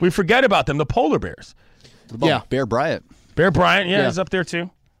 We forget about them. The polar bears. Bear Bryant. Bear Bryant, yeah, is up there too.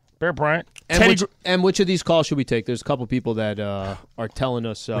 Bear Bryant. And which of these calls should we take? There's a couple people that are telling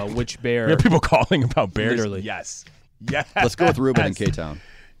us which bear. We have people calling about bears. Literally. Yes. Let's go with Ruben in K-Town.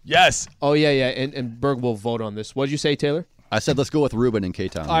 Yes. Oh, yeah. And Berg will vote on this. What did you say, Taylor? I said let's go with Ruben in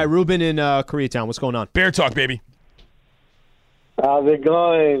K-Town. All right, Ruben in Koreatown. What's going on? Bear talk, baby. How's it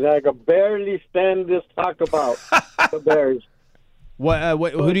going? I can barely stand this talk about the Bears.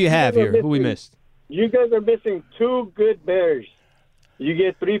 Who do you have here? Who we missed? You guys are missing 2 good Bears. You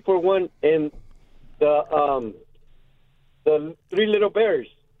get 3 for 1 in the 3 little bears.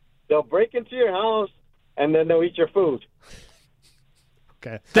 They'll break into your house and then they'll eat your food.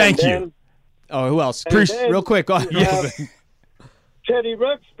 Okay. Thank you. Oh, who else? Real quick. Teddy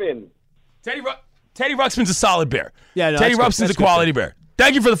Ruxpin. Teddy Ruxpin's a solid bear. Yeah, no, Teddy Ruxpin's a quality bear.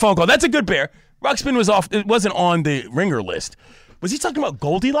 Thank you for the phone call. That's a good bear. Ruxpin was off. It wasn't on the ringer list. Was he talking about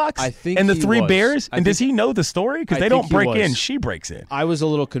Goldilocks? I think and the he 3 was. bears? And does he know the story? Because they don't break in. She breaks in. I was a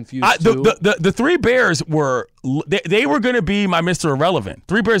little confused, too. The 3 bears were they were going to be my Mr. Irrelevant.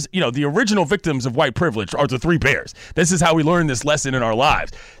 3 bears, the original victims of white privilege are the 3 bears. This is how we learn this lesson in our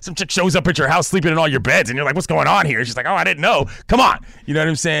lives. Some chick shows up at your house sleeping in all your beds, and you're like, what's going on here? She's like, oh, I didn't know. Come on. You know what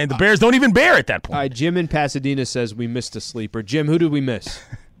I'm saying? The bears don't even bear at that point. All right, Jim in Pasadena says we missed a sleeper. Jim, who did we miss?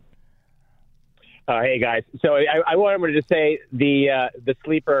 Hey guys, so I wanted to say the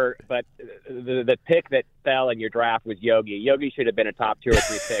sleeper, but the pick that fell in your draft was Yogi. Yogi should have been a top 2 or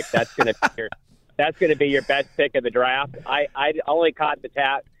 3 pick. That's gonna be your best pick of the draft. I only caught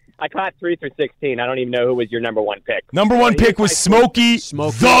I caught 3 through 16. I don't even know who was your number 1 pick. Number 1 pick was Smokey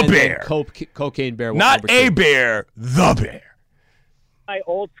the Bear, Cocaine Bear, not a bear, the bear. My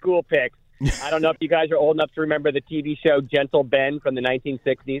old school picks. I don't know if you guys are old enough to remember the TV show Gentle Ben from the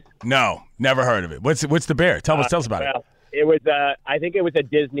 1960s. No, never heard of it. What's the bear? Tell us about it. It was I think it was a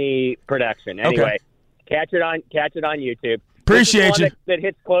Disney production. Anyway, catch it on YouTube. Appreciate you. That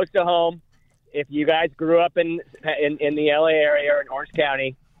hits close to home. If you guys grew up in the LA area or in Orange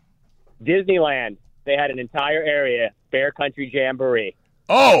County, Disneyland, they had an entire area, Bear Country Jamboree.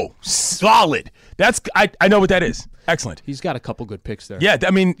 Oh, solid. I know what that is. Excellent. He's got a couple good picks there. Yeah, I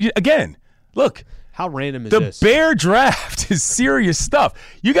mean, again, look. How random is this? The bear draft is serious stuff.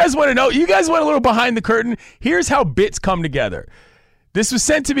 You guys want to know? You guys want a little behind the curtain? Here's how bits come together. This was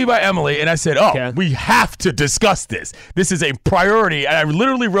sent to me by Emily, and I said, we have to discuss this. This is a priority. And I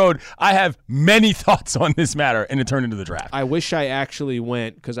literally wrote, I have many thoughts on this matter, and it turned into the draft. I wish I actually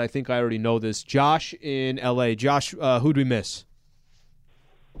went, because I think I already know this. Josh in L.A. Josh, who'd we miss?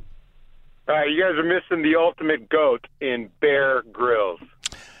 You guys are missing the ultimate GOAT in Bear Grylls.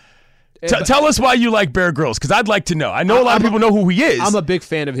 Tell us why you like Bear Grylls, because I'd like to know. I know a lot of people know who he is. I'm a big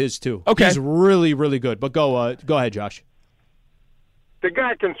fan of his, too. Okay. He's really, really good. But go ahead, Josh. The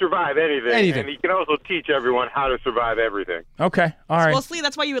guy can survive anything, and he can also teach everyone how to survive everything. Okay, all right. Well, Slee,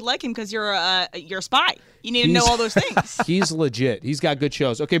 that's why you would like him, because you're a spy. You need to know all those things. He's legit. He's got good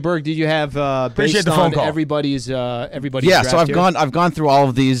shows. Okay, Berg, did you have based on everybody's Yeah, so I've gone through all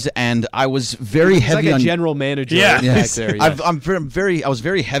of these, and I was very heavy like on a general manager. Yes. Back there. Yeah. I was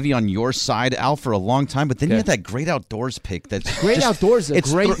very heavy on your side, Al, for a long time. But then you had that Great Outdoors pick. Great Outdoors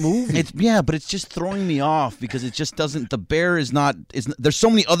is a great movie. But it's just throwing me off because it just doesn't. The bear is not. There's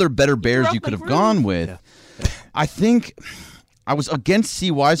so many other better bears you could have gone with. Yeah. I think. I was against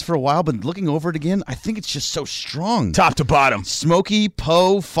CYs for a while, but looking over it again, I think it's just so strong. Top to bottom. Smokey,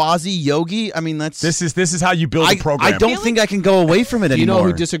 Poe, Fozzie, Yogi. I mean, this is how you build a program. I don't think I can go away from it anymore. You know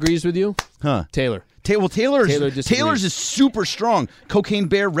who disagrees with you? Huh? Taylor. Taylor's is super strong. Cocaine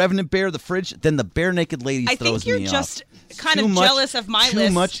Bear, Revenant Bear, the Fridge, then the Bare Naked Ladies throws me off. I think you're just kind of jealous of my list. Too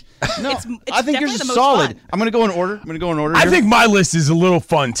much. No, it's I think yours is solid. I'm going to go in order. I think my list is a little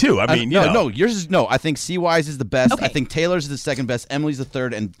fun, too. I mean, yours is I think CY's is the best. Okay. I think Taylor's is the second best. Emily's the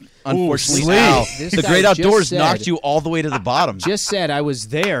third. And unfortunately, Al, the Great Outdoors knocked you all the way to the bottom. Just said I was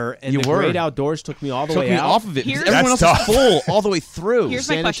there, and the Great Outdoors took me all the way out. Took me off of it. Everyone else is full all the way through. Here's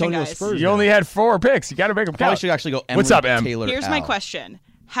my question, guys. You only had 4 picks. You got to make them count. Probably should actually go Emily, What's up, Em? Taylor, Here's Al. my question.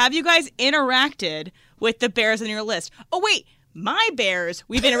 Have you guys interacted with the bears on your list? Oh, wait. My bears,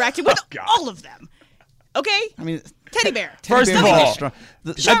 we've interacted with all of them. Okay? I mean, Teddy Bear. First of all,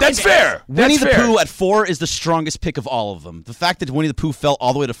 that's fair. Winnie the Pooh at 4 is the strongest pick of all of them. The fact that Winnie the Pooh fell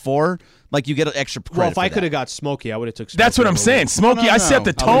all the way to 4, like you get an extra credit. Well, if for I that. could have got Smokey, I would have took Smokey. That's what I'm saying. Smokey, I set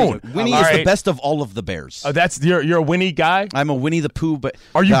the tone. Winnie is the best of all of the bears. Oh, that's you're a Winnie guy? I'm a Winnie the Pooh, but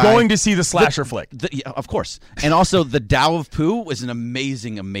are you going to see the slasher flick? Yeah, of course. And also, The Tao of Pooh was an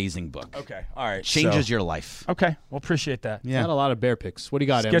amazing, amazing book. Okay, all right. Changes your life. Okay, well, apprip that. Yeah. Not a lot of bear picks. What do you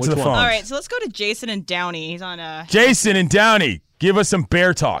got, Em? Get to the phone. All right, so let's go to Jason and Downey. He's on Jason and Downey, give us some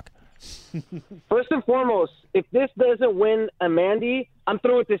bear talk. First and foremost, if this doesn't win a Mandy, I'm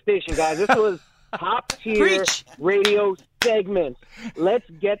through with this station, guys. This was top-tier radio segment. Let's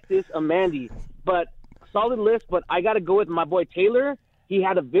get this a Mandy. But solid list, but I got to go with my boy Taylor. He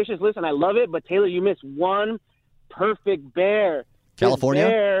had a vicious list, and I love it. But, Taylor, you missed one perfect bear. California?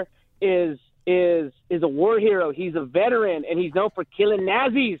 This bear is a war hero. He's a veteran, and he's known for killing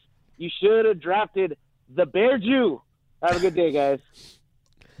Nazis. You should have drafted the Bear Jew. Have a good day, guys.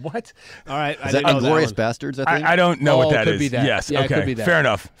 What? All right. Is that Inglorious Bastards, I think? I don't know what that could is. Be that. Yes, yeah, okay. It could be that.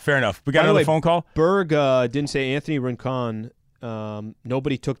 Fair enough. We got another phone call? Berg didn't say Anthony Rincon.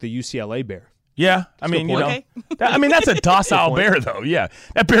 Nobody took the UCLA Bear. Yeah, I mean, that's a docile bear, though. Yeah,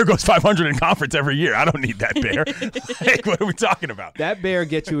 that bear goes 500 in conference every year. I don't need that bear. Like, what are we talking about? That bear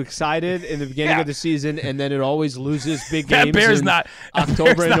gets you excited in the beginning of the season, and then it always loses big that games. Bear's not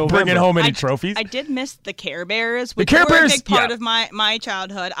October and November. Bringing home any trophies. I did miss the Care Bears, which were a big part of my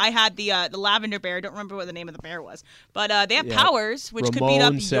childhood. I had the lavender bear. I don't remember what the name of the bear was, but they have powers which could beat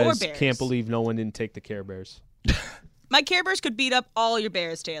up your bears. Can't believe no one didn't take the Care Bears. My Care Bears could beat up all your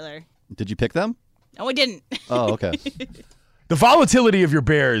bears, Taylor. Did you pick them? No, I didn't. Oh, okay. The volatility of your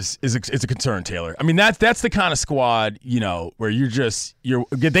Bears is a concern, Taylor. I mean, that's the kind of squad, where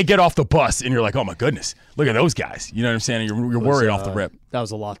they get off the bus and you're like, oh my goodness, look at those guys. You know what I'm saying? You're worried off the rip. That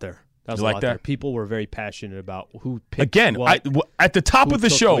was a lot there. That was a lot there. People were very passionate about who picked Again, at the top of the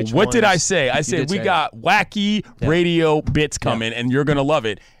show, what did I say? I said we got wacky radio bits coming and you're going to love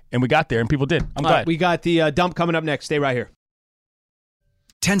it. And we got there and people did. I'm glad. We got the dump coming up next. Stay right here.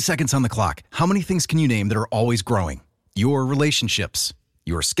 10 seconds on the clock. How many things can you name that are always growing? Your relationships,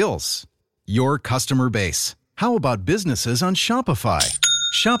 your skills, your customer base. How about businesses on Shopify?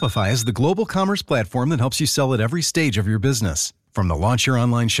 Shopify is the global commerce platform that helps you sell at every stage of your business. From the launch your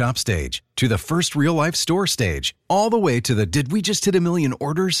online shop stage to the first real-life store stage, all the way to the did we just hit 1 million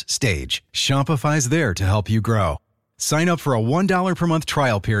orders stage. Shopify's there to help you grow. Sign up for a $1 per month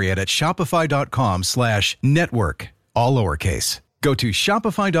trial period at shopify.com/network, all lowercase. Go to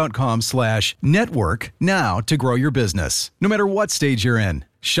shopify.com/network now to grow your business, no matter what stage you're in.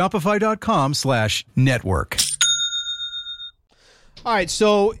 Shopify.com/network. All right,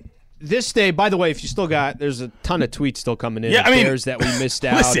 so this day, by the way, if you still there's a ton of tweets still coming in. Yeah, I mean, Bears that we missed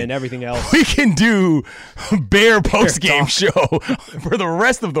out and everything else. We can do Bear post-game show for the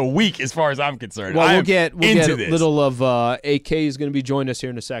rest of the week as far as I'm concerned. Well, we'll get a little of AK is going to be joining us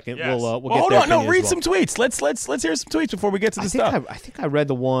here in a second. Yes. We'll get hold their on, no, read as some tweets. Let's hear some tweets before we get to the stuff. I think I read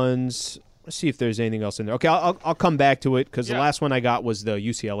the ones. Let's see if there's anything else in there. Okay, I'll come back to it because the last one I got was the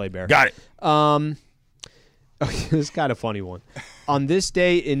UCLA Bear. Got it. Okay, this is kind of a funny one. On this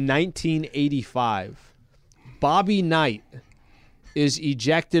day in 1985, Bobby Knight is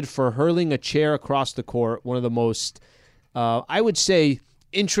ejected for hurling a chair across the court. One of the most, I would say,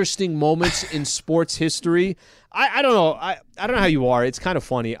 interesting moments in sports history. I don't know. I don't know how you are. It's kind of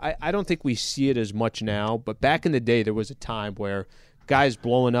funny. I don't think we see it as much now, but back in the day, there was a time where guys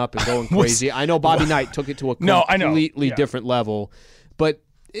blowing up and going crazy. I know Bobby Knight took it to a completely different level, but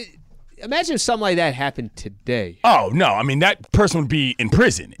imagine if something like that happened today. Oh, no. I mean, that person would be in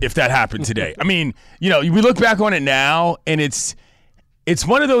prison if that happened today. I mean, we look back on it now, and it's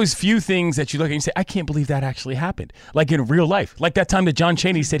one of those few things that you look at and you say, I can't believe that actually happened. Like in real life. Like that time that John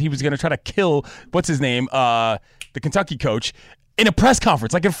Chaney said he was going to try to kill, what's his name, the Kentucky coach, in a press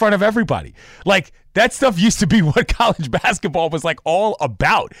conference, like in front of everybody. Like, that stuff used to be what college basketball was like all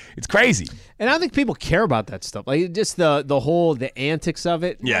about. It's crazy. And I don't think people care about that stuff. Like just the antics of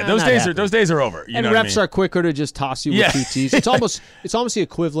it. Yeah, those days are over. And refs are quicker to just toss you with two T's. It's almost the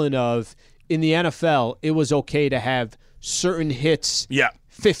equivalent of in the NFL, it was okay to have certain hits. Yeah.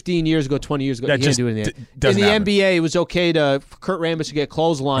 15 years ago, 20 years ago, you can't do anything. In the NBA, it was okay to Kurt Rambis to get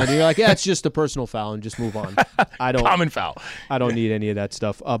clotheslined. And you're like, it's just a personal foul and just move on. Common foul. I don't need any of that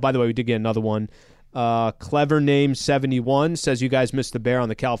stuff. By the way, we did get another one. Clever Name 71 says you guys missed the bear on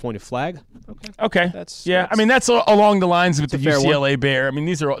the California flag. Okay. That's along the lines with the UCLA bear. I mean,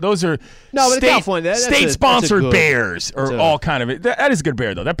 those are state-sponsored bears or all kind of it. That is a good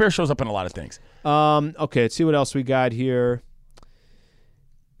bear though. That bear shows up in a lot of things. Okay, let's see what else we got here.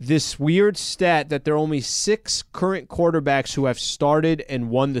 This weird stat that there are only 6 current quarterbacks who have started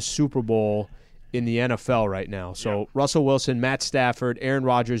and won the Super Bowl in the NFL right now. So Russell Wilson, Matt Stafford, Aaron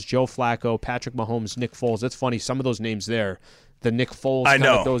Rodgers, Joe Flacco, Patrick Mahomes, Nick Foles. That's funny. Some of those names there, the Nick Foles kind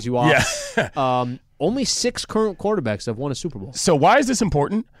of throws you off. Yeah. Only 6 current quarterbacks have won a Super Bowl. So why is this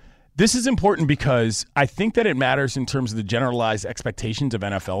important? This is important because I think that it matters in terms of the generalized expectations of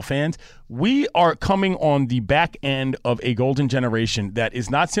NFL fans. We are coming on the back end of a golden generation that is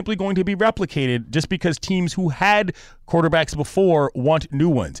not simply going to be replicated just because teams who had quarterbacks before want new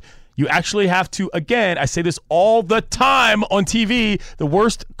ones. You actually have to, again, I say this all the time on TV, the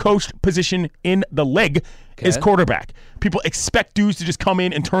worst coached position in the league is quarterback. People expect dudes to just come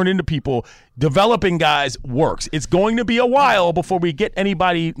in and turn into people. Developing guys works. It's going to be a while before we get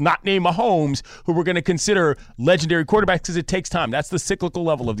anybody not named Mahomes who we're going to consider legendary quarterbacks because it takes time. That's the cyclical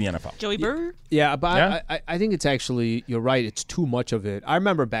level of the NFL. Joey Burr? Yeah, but I think it's actually, you're right, it's too much of it. I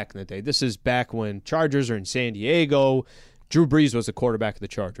remember back in the day. This is back when Chargers are in San Diego. Drew Brees was the quarterback of the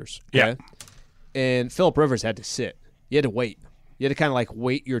Chargers. Okay? Yeah. And Phillip Rivers had to sit. You had to wait. You had to kind of like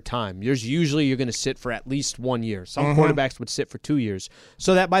wait your time. You're going to sit for at least 1 year. Some quarterbacks would sit for 2 years.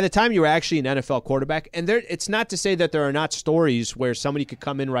 So that by the time you were actually an NFL quarterback, and it's not to say that there are not stories where somebody could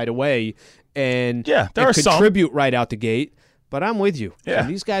come in right away and contribute right out the gate. But I'm with you. Yeah. When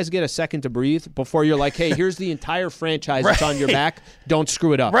these guys get a second to breathe before you're like, hey, here's the entire franchise that's on your back. Don't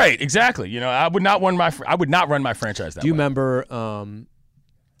screw it up. Right, exactly. I would not run my franchise that way. Do you remember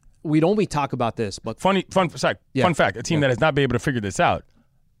we'd only talk about this, but fun fact, a team that has not been able to figure this out,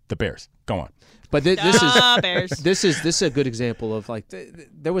 the Bears. Go on. But this Bears. This is a good example of like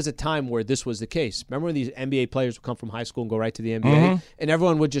there was a time where this was the case. Remember when these NBA players would come from high school and go right to the NBA, and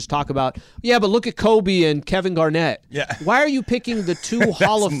everyone would just talk about, but look at Kobe and Kevin Garnett. Yeah. Why are you picking the two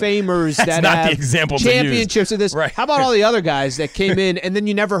Hall of Famers that not have the example championships of this? Right. How about all the other guys that came in and then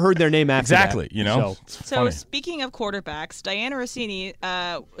you never heard their name after exactly, that? So speaking of quarterbacks, Diana Rossini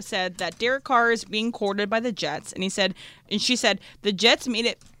said that Derek Carr is being courted by the Jets, and she said the Jets made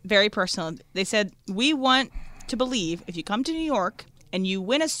it very personal. They said, we want to believe if you come to New York and you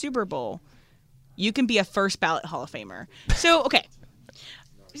win a Super Bowl, you can be a first ballot Hall of Famer. So, okay.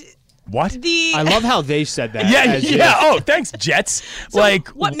 What? I love how they said that. Yeah. Oh, thanks, Jets. So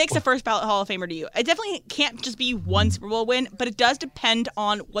what makes a first ballot Hall of Famer to you? It definitely can't just be one Super Bowl win, but it does depend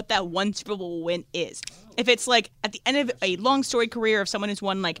on what that one Super Bowl win is. If it's like at the end of a long storied career of someone who's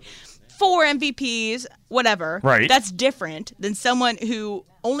won like 4 MVPs, whatever, right, that's different than someone who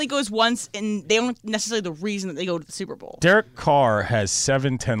only goes once and they aren't necessarily the reason that they go to the Super Bowl. Derek Carr has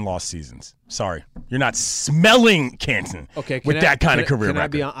 7 10-loss seasons. Sorry. You're not smelling Canton with that kind of career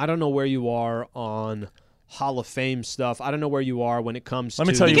record. I don't know where you are on Hall of Fame stuff. I don't know where you are when it comes to... Let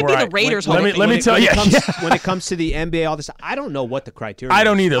me tell you where the Raiders Hall of Fame. Let me tell you. When it comes to the NBA, all this, I don't know what the criteria I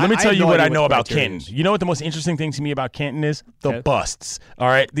don't either. is. Let me tell you what I know about Canton. Canton. You know what the most interesting thing to me about Canton is? The busts. All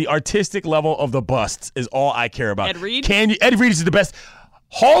right? The artistic level of the busts is all I care about. Ed Reed? Ed Reed is the best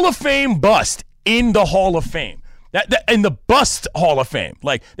Hall of Fame bust in the Hall of Fame. In the bust Hall of Fame.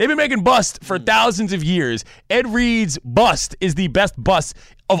 Like, they've been making busts for thousands of years. Ed Reed's bust is the best bust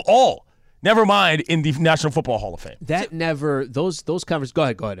of all. Never mind in the National Football Hall of Fame. Those conversations. Go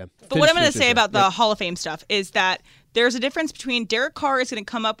ahead, Em. But what I'm going to say about the Hall of Fame stuff is that there's a difference between Derek Carr is going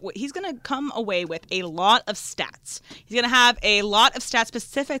to he's going to come away with a lot of stats. He's going to have a lot of stats.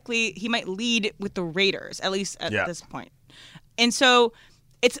 Specifically, he might lead with the Raiders, at least at this point. And so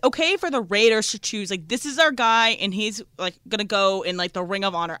it's okay for the Raiders to choose, like, this is our guy, and he's like going to go in like the Ring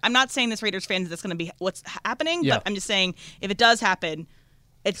of Honor. I'm not saying this Raiders fans that's going to be what's happening, but I'm just saying if it does happen,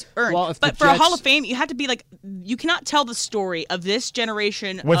 it's earned. Well, but for a Hall of Fame, you have to be like, you cannot tell the story of this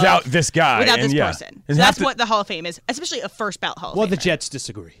generation without this guy. Without this person. So that's what the Hall of Fame is, especially a first ballot Hall of Fame. Well, the Jets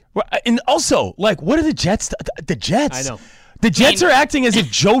disagree. Well, and also, like, what are the Jets? The Jets. I know. The Jets are acting as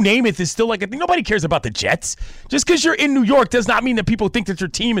if Joe Namath is still like, nobody cares about the Jets. Just because you're in New York does not mean that people think that your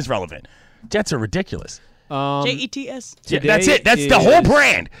team is relevant. Jets are ridiculous. Jets. Yeah, that's it. That's the whole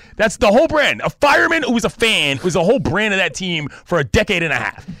brand. That's the whole brand. A fireman who was a fan was a whole brand of that team for a decade and a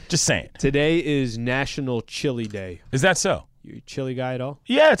half. Just saying. Today is National Chili Day. Is that so? You a chili guy at all?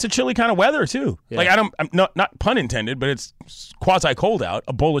 Yeah, it's a chilly kind of weather too. Yeah. Like I'm not pun intended, but it's quasi cold out.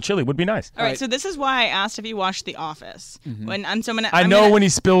 A bowl of chili would be nice. All right, so this is why I asked if you watched The Office. When when he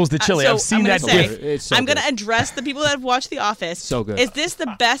spills the chili. I've seen that gif. I'm going to address the people that have watched The Office. So good. Is this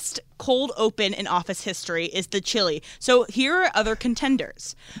the best cold open in Office history? Is the chili? So here are other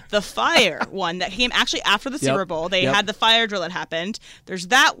contenders. The fire one that came actually after the Super Bowl. They had the fire drill that happened. There's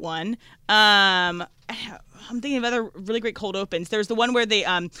that one. I'm thinking of other really great cold opens. There's the one where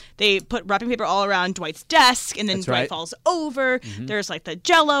they put wrapping paper all around Dwight's desk, and then Dwight falls over. Mm-hmm. There's like the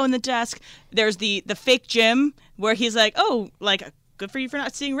Jell-O in the desk. There's the fake Jim where he's like, oh, like, good for you for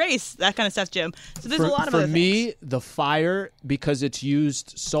not seeing race. That kind of stuff, Jim. So there's a lot of other things. For me, the fire, because it's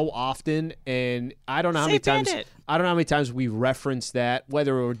used so often, and I don't know how many times we reference that,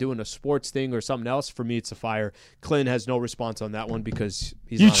 whether we're doing a sports thing or something else. For me, it's a fire. Clint has no response on that one because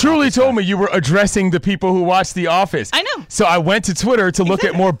he's. You truly told me you were addressing the people who watch The Office. I know. So I went to Twitter to look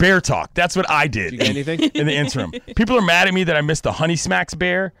at more bear talk. That's what I did. Did you get anything in the interim? People are mad at me that I missed the Honey Smacks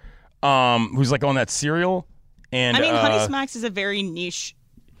bear, who's like on that cereal. And I mean, Honey Smacks is a very niche.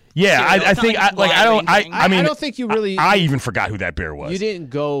 Yeah, I think I don't think you really. I even forgot who that bear was. You didn't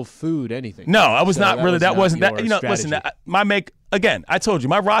go food anything. No, I was not really. That wasn't that. Strategy. Listen. Again, I told you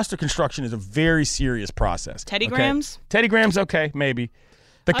my roster construction is a very serious process. Teddy Grahams. Teddy Grahams, okay, maybe.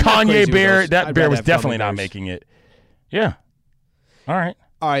 The Kanye bear. That bear was definitely not making it. Yeah. All right.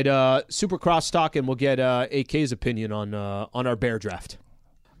 All right. Super cross talk, and we'll get AK's opinion on our bear draft.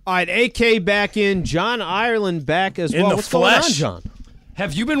 All right, AK back in. John Ireland back as well. What's going on, John?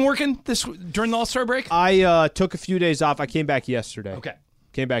 Have you been working during the All-Star break? I took a few days off. I came back yesterday. Okay.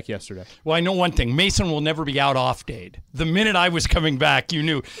 Came back yesterday. Well, I know one thing. Mason will never be out off-dayed. The minute I was coming back, you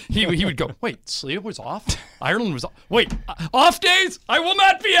knew. He would go, wait, Slia was off? Ireland was off? Wait, off days? I will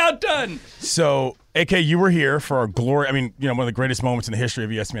not be outdone. So, AK, you were here for our glory. I mean, one of the greatest moments in the history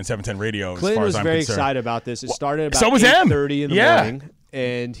of ESPN 710 radio. Clinton as was far as I'm very concerned. excited about this. It started about so was 8:30 in the morning,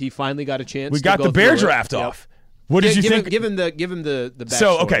 and he finally got a chance. We to got go the bear through draft it. off. What did you think? Give him the backstory.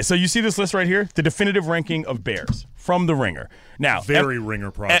 So, okay, so you see this list right here? The definitive ranking of bears from The Ringer. Now, very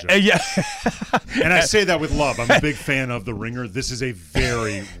Ringer project. Yeah. And I say that with love. I'm a big fan of The Ringer. This is a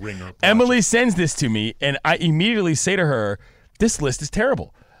very Ringer project. Emily sends this to me, and I immediately say to her, this list is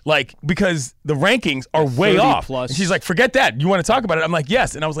terrible. Because the rankings are way off. Plus. And she's like, forget that. You want to talk about it? I'm like,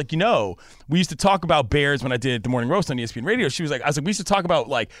 yes. And I was like, we used to talk about bears when I did the morning roast on ESPN Radio. She was like, we used to talk about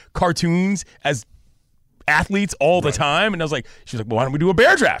cartoons as athletes all the time. And I was like, she was like, well, why don't we do a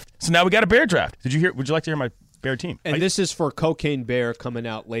bear draft? So now we got a bear draft. Would you like to hear my bear team? And this is for Cocaine Bear coming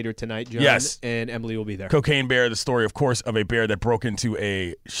out later tonight, John. Yes. And Emily will be there. Cocaine Bear, the story, of course, of a bear that broke into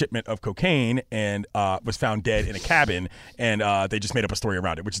a shipment of cocaine and was found dead in a cabin. And they just made up a story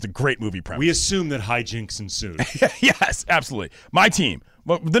around it, which is a great movie premise. We assume that hijinks ensued. Yes, absolutely. My team.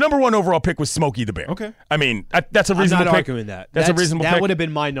 Well, the number one overall pick was Smokey the Bear. Okay. I mean, that's a reasonable pick. I'm not arguing that. That's a reasonable pick. That would have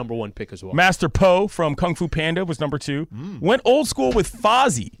been my number one pick as well. Master Po from Kung Fu Panda was number 2. Went old school with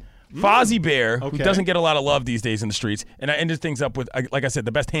Fozzie. Fozzie Bear, who doesn't get a lot of love these days in the streets. And I ended things up with, like I said,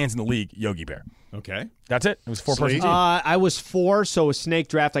 the best hands in the league, Yogi Bear. Okay. That's it. It was 4-person team. I was 4, so a snake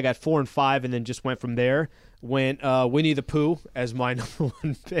draft. I got 4 and 5, and then just went from there. Went Winnie the Pooh as my number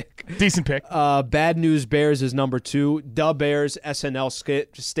 1 pick. Decent pick. Bad News Bears is number 2. Da Bears, SNL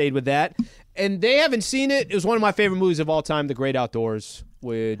skit, stayed with that. And they haven't seen it. It was one of my favorite movies of all time, The Great Outdoors,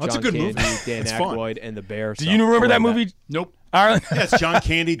 with John Candy, Dan Aykroyd, and the Bear. Do you remember that movie? Nope. Ireland? Yeah, it's John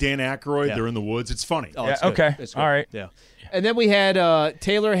Candy, Dan Aykroyd. Yeah. They're in the woods. It's funny. Oh, it's good. Okay. It's good. All right. Yeah. And then we had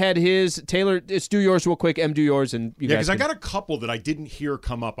Taylor had his. Taylor, let's do yours real quick. Do yours, and you guys. Yeah, because I got a couple that I didn't hear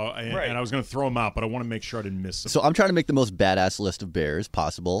come up, and I was going to throw them out, but I want to make sure I didn't miss them. So I'm trying to make the most badass list of bears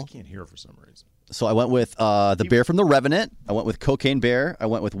possible. I can't hear for some reason. So I went with the bear from The Revenant. I went with Cocaine Bear. I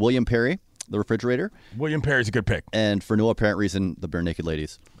went with William Perry, the refrigerator. William Perry's a good pick. And for no apparent reason, the Bare Naked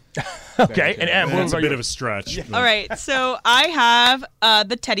Ladies. Okay, and that's a bit of a stretch. Yeah. All right, so I have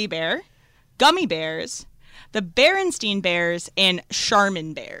the teddy bear, gummy bears, the Berenstein Bears, and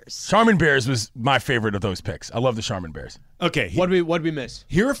Charmin Bears. Charmin Bears was my favorite of those picks. I love the Charmin Bears. Okay, what did we miss?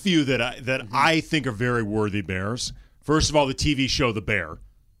 Here are a few that I think are very worthy bears. First of all, the TV show The Bear,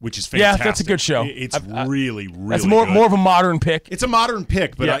 which is fantastic. Yeah, that's a good show. It's really that's more of a modern pick. It's a modern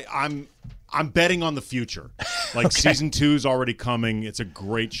pick, but I'm betting on the future. Like Season 2 is already coming. It's a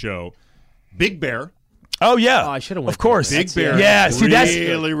great show. Big Bear. Oh yeah, I should have. Of course, Big Bear. Yeah, see that's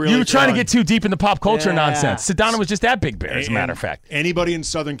really you were trying to get too deep in the pop culture Yeah. nonsense. Sedona was just at Big Bear, as a matter of fact. Anybody in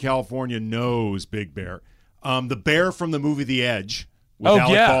Southern California knows Big Bear. The bear from the movie The Edge with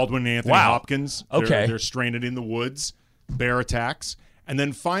Alec Baldwin and Anthony Hopkins. They're stranded in the woods. Bear attacks. And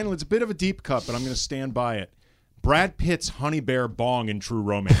then finally, it's a bit of a deep cut, but I'm going to stand by it. Brad Pitt's Honey Bear Bong in True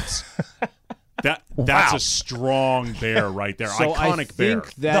Romance. That's a strong bear right there. So iconic bear.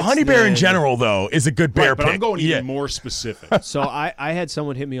 The honey bear in general, though, is a good bear but pick. I'm going even more specific. So I had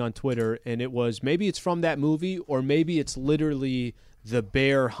someone hit me on Twitter, and it was maybe it's from that movie, or maybe it's literally the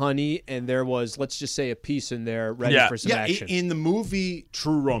bear honey, and there was, let's just say, a piece in there ready for some action. In the movie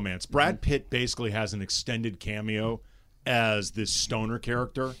True Romance, Brad Pitt basically has an extended cameo as this stoner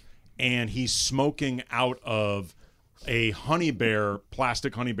character, and he's smoking out of a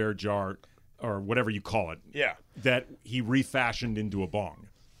plastic honey bear jar, or whatever you call it. Yeah. That he refashioned into a bong.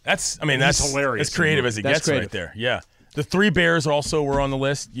 That's hilarious. As creative as it gets right there. Yeah. The Three Bears also were on the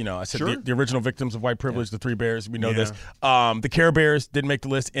list. I said the original victims of white privilege, the Three Bears. We know this. The Care Bears didn't make the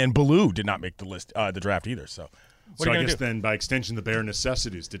list, and Baloo did not make the list, the draft either. So I guess then, by extension, the Bare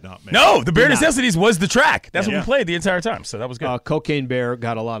Necessities did not make. No, the Bare Necessities was the track. That's what we played the entire time. So that was good. Cocaine Bear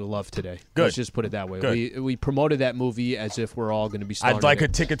got a lot of love today. Good. Let's just put it that way. Good. We promoted that movie as if we're all going to be starring. I'd like a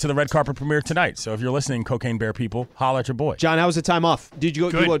ticket to the red carpet premiere tonight. So if you're listening, Cocaine Bear people, holler at your boy. John, how was the time off? Did you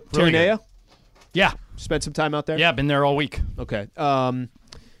go Terranea? Yeah. Spent some time out there? Yeah, been there all week. Okay.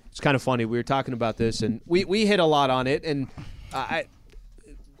 it's kind of funny. We were talking about this, and we hit a lot on it. And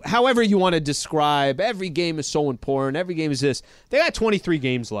however you want to describe, every game is so important. Every game is this. They got 23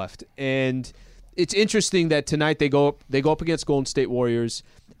 games left, and it's interesting that tonight they go up against Golden State Warriors.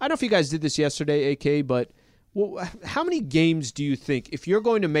 I don't know if you guys did this yesterday, AK, but how many games do you think, if you're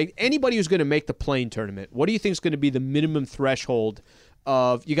going to make anybody who's going to make the play-in tournament, what do you think is going to be the minimum threshold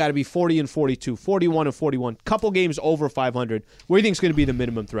of you got to be 40 and 42, 41 and 41, couple games over 500? What do you think is going to be the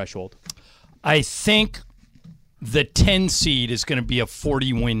minimum threshold? I think the 10 seed is going to be a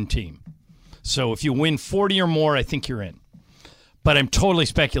 40-win team. So if you win 40 or more, I think you're in. But I'm totally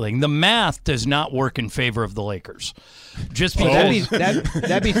speculating. The math does not work in favor of the Lakers. Just because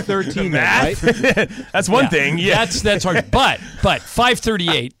that'd be 13, right? That's one thing. Yeah, that's hard. But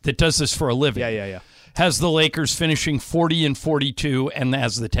 538 that does this for a living. Yeah. Has the Lakers finishing 40 and 42 and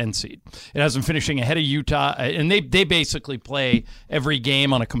as the 10 seed. It has them finishing ahead of Utah, and they basically play every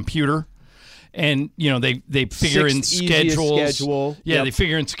game on a computer. And, they figure in schedules. Yeah, they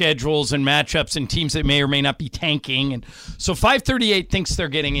figure in schedules and matchups and teams that may or may not be tanking. And so 538 thinks they're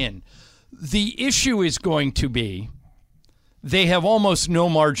getting in. The issue is going to be they have almost no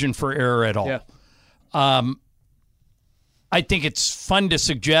margin for error at all. Yeah. I think it's fun to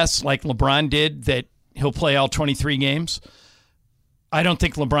suggest, like LeBron did, that he'll play all 23 games. I don't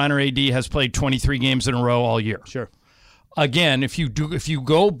think LeBron or AD has played 23 games in a row all year. Sure. Again, if you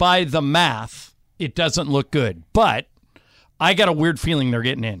go by the math, it doesn't look good. But I got a weird feeling they're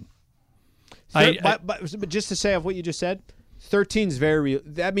getting in. But just to say of what you just said, 13 is very real.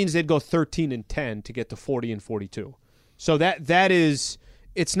 That means they'd go 13 and 10 to get to 40 and 42. So that is.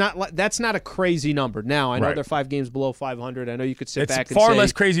 It's not. That's not a crazy number. Now I know they're 5 games below 500. I know you could sit back and say it's far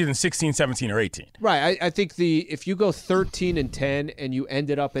less crazy than 16, 17, or 18. Right. I think if you go 13 and 10 and you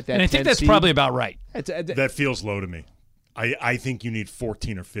ended up at that, and I think that's probably about right. That feels low to me. I think you need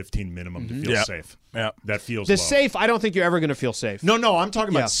 14 or 15 minimum to feel safe. Yeah, that feels low. Safe. I don't think you're ever going to feel safe. No. I'm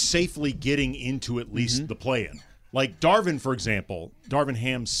talking about safely getting into at least the play-in. Like Darvin, for example. Darvin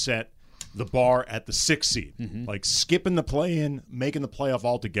Ham set the bar at the 6th seed, like skipping the play-in, making the playoff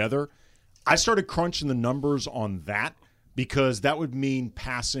altogether. I started crunching the numbers on that because that would mean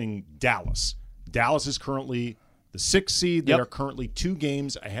passing Dallas. Dallas is currently the 6th seed. They are currently 2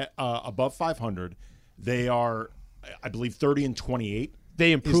 games ahead, above 500. They are, I believe, 30 and 28.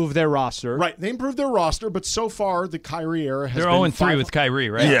 They improved their roster. Right, they improved their roster, but so far the Kyrie era has been... They're 0-3 with Kyrie,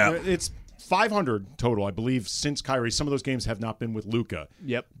 right? Yeah. It's 500 total, I believe, since Kyrie. Some of those games have not been with Luka.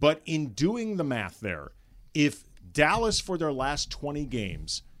 Yep. But in doing the math there, if Dallas for their last 20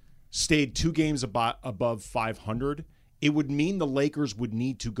 games stayed 2 games above 500, it would mean the Lakers would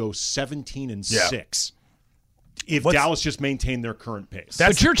need to go 17 and 6 if Dallas just maintained their current pace.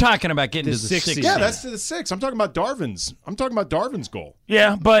 But you're talking about getting to the 6. Yeah, that's to the 6. I'm talking about Darvin's goal.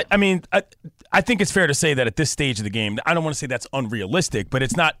 Yeah, but I mean, I think it's fair to say that at this stage of the game, I don't want to say that's unrealistic, but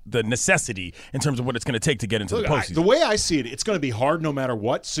it's not the necessity in terms of what it's going to take to get into the postseason. The way I see it, it's going to be hard no matter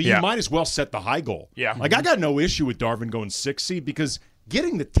what, so you might as well set the high goal. Yeah. Like, I got no issue with Darvin going 6 seed because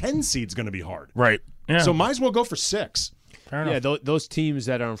getting the 10 seed is going to be hard. Right. Yeah. So might as well go for 6. Fair enough. Yeah, those teams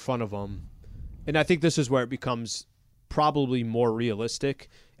that are in front of them, and I think this is where it becomes probably more realistic.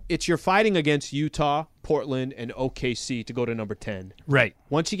 It's you're fighting against Utah, Portland, and OKC to go to number 10. Right.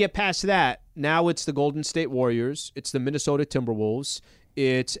 Once you get past that, now it's the Golden State Warriors, it's the Minnesota Timberwolves,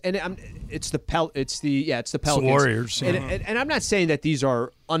 it's the Pelicans. Warriors. And I'm not saying that these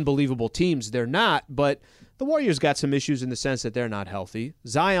are unbelievable teams. They're not, but the Warriors got some issues in the sense that they're not healthy.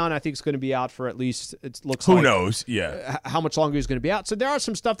 Zion, I think, is going to be out for at least, it looks like. Who knows? Yeah. How much longer he's going to be out. So there are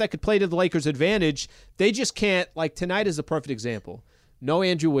some stuff that could play to the Lakers' advantage. They just can't, like tonight is a perfect example. No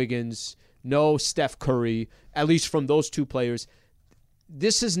Andrew Wiggins, no Steph Curry, at least from those 2 players.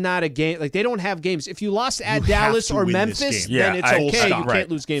 This is not a game. Like, they don't have games. If you lost at Dallas or Memphis, then it's okay. You can't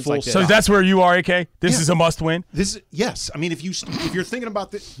lose games like this. So that's where you are, AK? This is a must-win? Yes. I mean, if you're thinking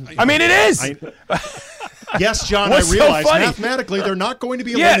about this... I mean, it is! Yes, John, I realize mathematically they're not going to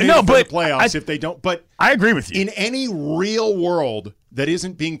be eliminated from the playoffs if they don't. But I agree with you. In any real world that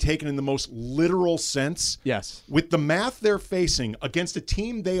isn't being taken in the most literal sense, yes, with the math they're facing against a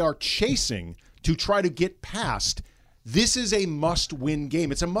team they are chasing to try to get past, this is a must-win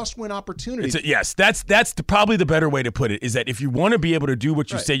game. It's a must-win opportunity. That's probably the better way to put it, is that if you want to be able to do what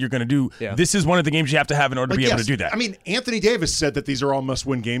you say you're going to do, this is one of the games you have to have in order to be able to do that. I mean, Anthony Davis said that these are all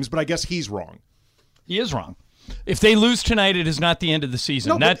must-win games, but I guess he's wrong. He is wrong. If they lose tonight, it is not the end of the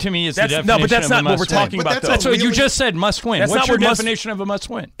season. No, that to me is the definition but that's of a not what we're must-win. talking about. That's what you just said, must win. What's your definition of a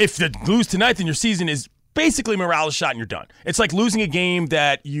must-win? If they lose tonight, then your season is basically morale is shot and you're done. It's like losing a game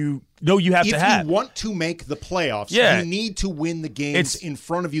that you know you have to have. If you want to make the playoffs, you need to win the games in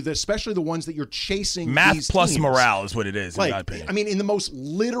front of you, especially the ones that you're chasing. Math plus teams. Morale is what it is, in my opinion. I mean, in the most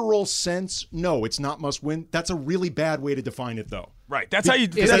literal sense, no, it's not must win. That's a really bad way to define it, though. Right. That's how you.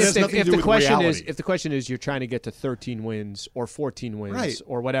 If the question is, you're trying to get to 13 wins or 14 wins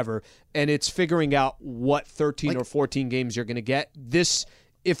or whatever, and it's figuring out what 13 or 14 games you're going to get.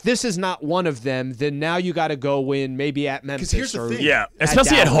 If this is not one of them, then now you got to go win maybe at Memphis. Here's the thing.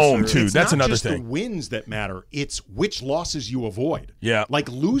 Especially at home too. That's another thing. It's not just the wins that matter. It's which losses you avoid. Yeah. Like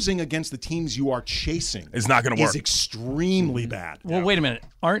losing against the teams you are chasing is not going to work. Is extremely bad. Well, wait a minute.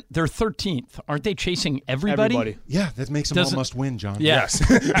 They're 13th? Aren't they chasing everybody? Yeah, that makes them all must win, John. Yes.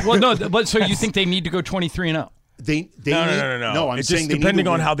 Well, no, but so you think they need to go 23-0? No. I'm it's saying just depending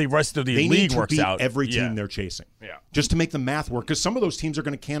on how the rest of the league works out. Every team they're chasing, just to make the math work, because some of those teams are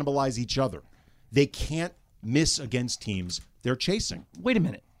going to cannibalize each other. They can't miss against teams they're chasing. Wait a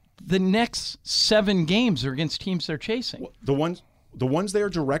minute. The next 7 games are against teams they're chasing. The ones they are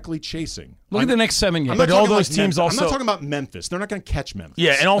directly chasing. Look at the next 7 games. But all those teams also. I'm not talking about Memphis. They're not going to catch Memphis.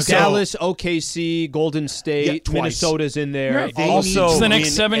 Yeah, and also Dallas, OKC, Golden State, Minnesota's in there. It's the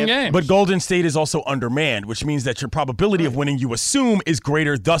next 7 games. But Golden State is also undermanned, which means that your probability of winning, you assume, is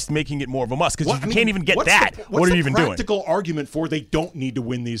greater, thus making it more of a must. Because if you can't even get that, what are you even doing? What's the practical argument for they don't need to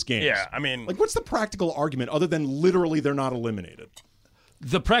win these games? Yeah, I mean, what's the practical argument other than literally they're not eliminated?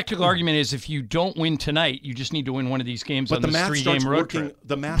 The practical argument is if you don't win tonight, you just need to win one of these games on this 3-game road trip.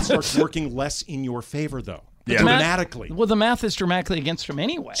 The math starts working less in your favor, though. Dramatically. Well, the math is dramatically against them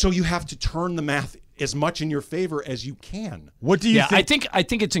anyway. So you have to turn the math as much in your favor as you can. What do you think? I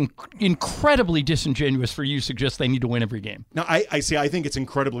think it's incredibly disingenuous for you to suggest they need to win every game. Now, I think it's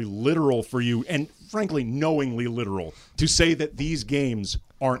incredibly literal for you, and frankly, knowingly literal, to say that these games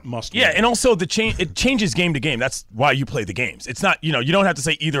aren't must win. Yeah, and also it changes game to game. That's why you play the games. It's not, you don't have to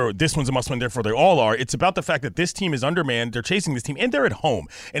say either this one's a must win, therefore they all are. It's about the fact that this team is undermanned, they're chasing this team, and they're at home.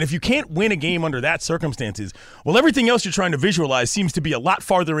 And if you can't win a game under that circumstances, well, everything else you're trying to visualize seems to be a lot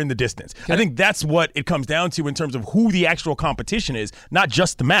farther in the distance. I think that's what it comes down to in terms of who the actual competition is, not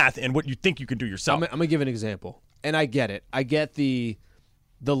just the math and what you think you can do yourself. I'm going to give an example, and I get it. I get the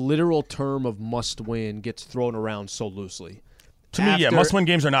literal term of must win gets thrown around so loosely. To me, must-win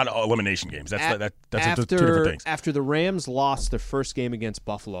games are not elimination games. That's two different things. After the Rams lost their first game against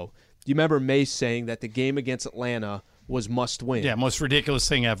Buffalo, do you remember Mace saying that the game against Atlanta was must-win? Yeah, most ridiculous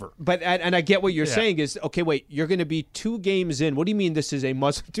thing ever. But and I get what you're saying is, okay, wait, you're going to be 2 games in. What do you mean this is a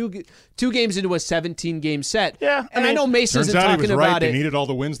must? Two games into a 17-game set. Yeah, I know Mace isn't talking about it. They needed all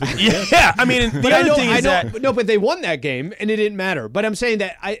the wins. Yeah, I mean, the other thing is that no, but they won that game and it didn't matter. But I'm saying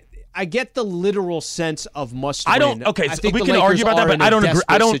that I get the literal sense of must win. I don't. Okay, so we can argue about that, but I don't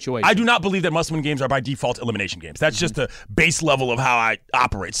agree. I do not believe that must-win games are by default elimination games. That's just the base level of how I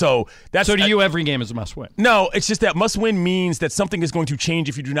operate. So to you, every game is a must-win. No, it's just that must-win means that something is going to change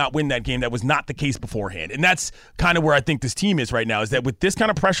if you do not win that game. That was not the case beforehand, and that's kind of where I think this team is right now. Is that with this kind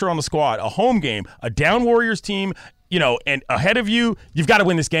of pressure on the squad, a home game, a down Warriors team, and ahead of you've got to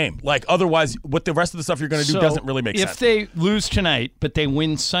win this game. Like, otherwise, what the rest of the stuff you're going to do doesn't really make sense. If they lose tonight, but they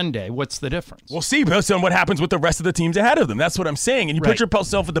win Sunday, what's the difference? We'll see based on what happens with the rest of the teams ahead of them. That's what I'm saying. And you put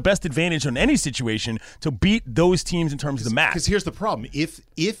yourself at the best advantage in any situation to beat those teams in terms of the math. Because here's the problem.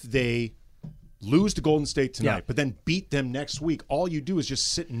 If they lose to Golden State tonight, but then beat them next week, all you do is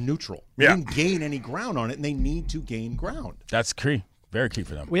just sit in neutral. You didn't gain any ground on it, and they need to gain ground. That's key. Very key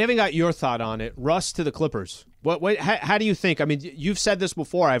for them. We haven't got your thought on it. Russ to the Clippers. How do you think? I mean, you've said this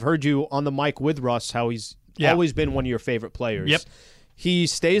before. I've heard you on the mic with Russ, how he's always been one of your favorite players. Yep. He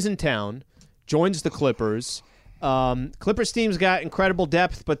stays in town, joins the Clippers. Clippers team's got incredible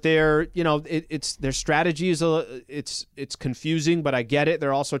depth, but their strategy is it's confusing, but I get it.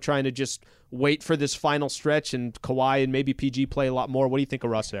 They're also trying to just wait for this final stretch, and Kawhi and maybe PG play a lot more. What do you think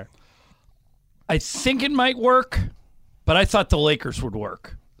of Russ there? I think it might work, but I thought the Lakers would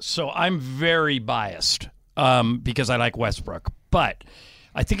work. So I'm very biased because I like Westbrook. But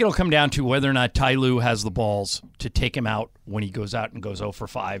I think it'll come down to whether or not Ty Lue has the balls to take him out when he goes out and goes 0 for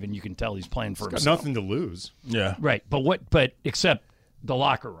 5, and you can tell he's playing for himself. Got nothing to lose. Yeah. Right. But except the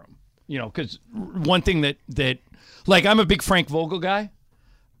locker room. Because one thing that like, I'm a big Frank Vogel guy.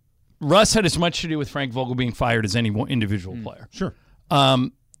 Russ had as much to do with Frank Vogel being fired as any individual player. Sure.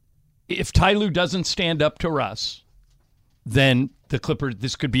 If Ty Lue doesn't stand up to Russ, then the Clippers,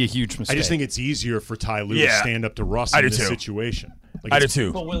 this could be a huge mistake. I just think it's easier for Ty Lue to stand up to Russ in this situation. I do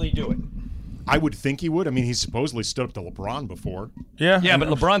too. But will he do it? I would think he would. I mean, he's supposedly stood up to LeBron before. Yeah, but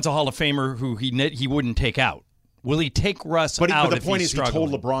LeBron's a Hall of Famer who he wouldn't take out. Will he take Russ out? But the if point he's is, he told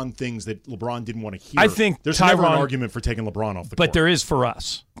struggling? LeBron things that LeBron didn't want to hear. I think there's never an argument for taking LeBron off the court. But there is for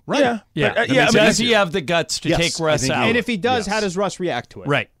Russ. Right. Yeah. Does he have the guts to take Russ out? And if he does, how does Russ react to it?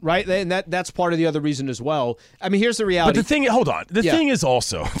 Right. Right. And that's part of the other reason as well. I mean, here's the reality. But the thing, hold on. The thing is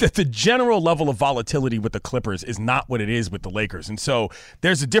also that the general level of volatility with the Clippers is not what it is with the Lakers. And so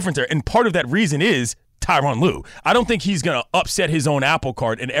there's a difference there. And part of that reason is Tyronn Lue. I don't think he's going to upset his own apple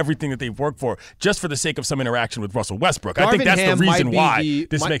cart and everything that they've worked for just for the sake of some interaction with Russell Westbrook. I think that's the reason why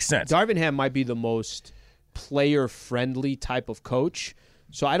this makes sense. Darvin Ham might be the most player-friendly type of coach.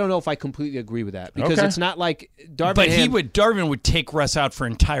 So I don't know if I completely agree with that because it's not like Darvin. But Darvin would take Russ out for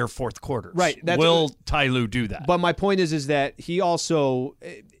entire fourth quarters. Right. Will Ty Lue do that? But my point is that he also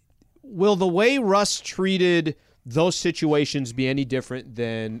will the way Russ treated those situations be any different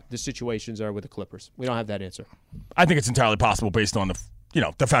than the situations are with the Clippers? We don't have that answer. I think it's entirely possible based on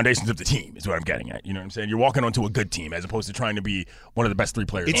the foundations of the team is what I'm getting at. You know what I'm saying? You're walking onto a good team as opposed to trying to be one of the best three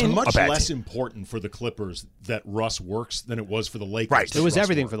players. It's on much a bad less team. important for the Clippers that Russ works than it was for the Lakers. Right. It was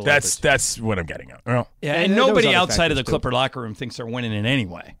everything for the Lakers. That's what I'm getting at. Well, yeah, and nobody outside of the Clipper locker room thinks they're winning in any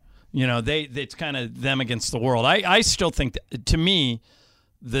way. You know, it's kind of them against the world. I still think, to me,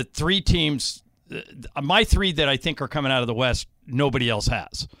 the three teams, my three that I think are coming out of the West, nobody else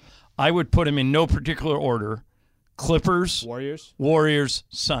has. I would put them in no particular order. Clippers, Warriors,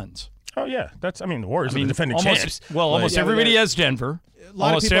 Suns. Oh, yeah. The Warriors are the defending champs. Well, almost everybody has Denver.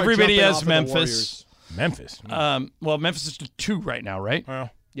 Almost everybody has Memphis. Memphis. Well, Memphis is 2 right now, right?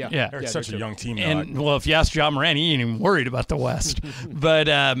 Well, yeah. They're such a young team. And well, if you ask Ja Morant, he ain't even worried about the West. But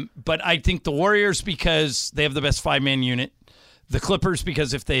I think the Warriors because they have the best 5-man unit. The Clippers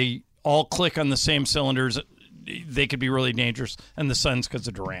because if they all click on the same cylinders, they could be really dangerous. And the Suns because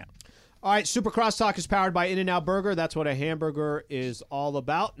of Durant. All right, Super Crosstalk is powered by In-N-Out Burger. That's what a hamburger is all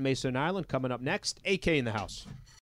about. Mason Island coming up next. AK in the house.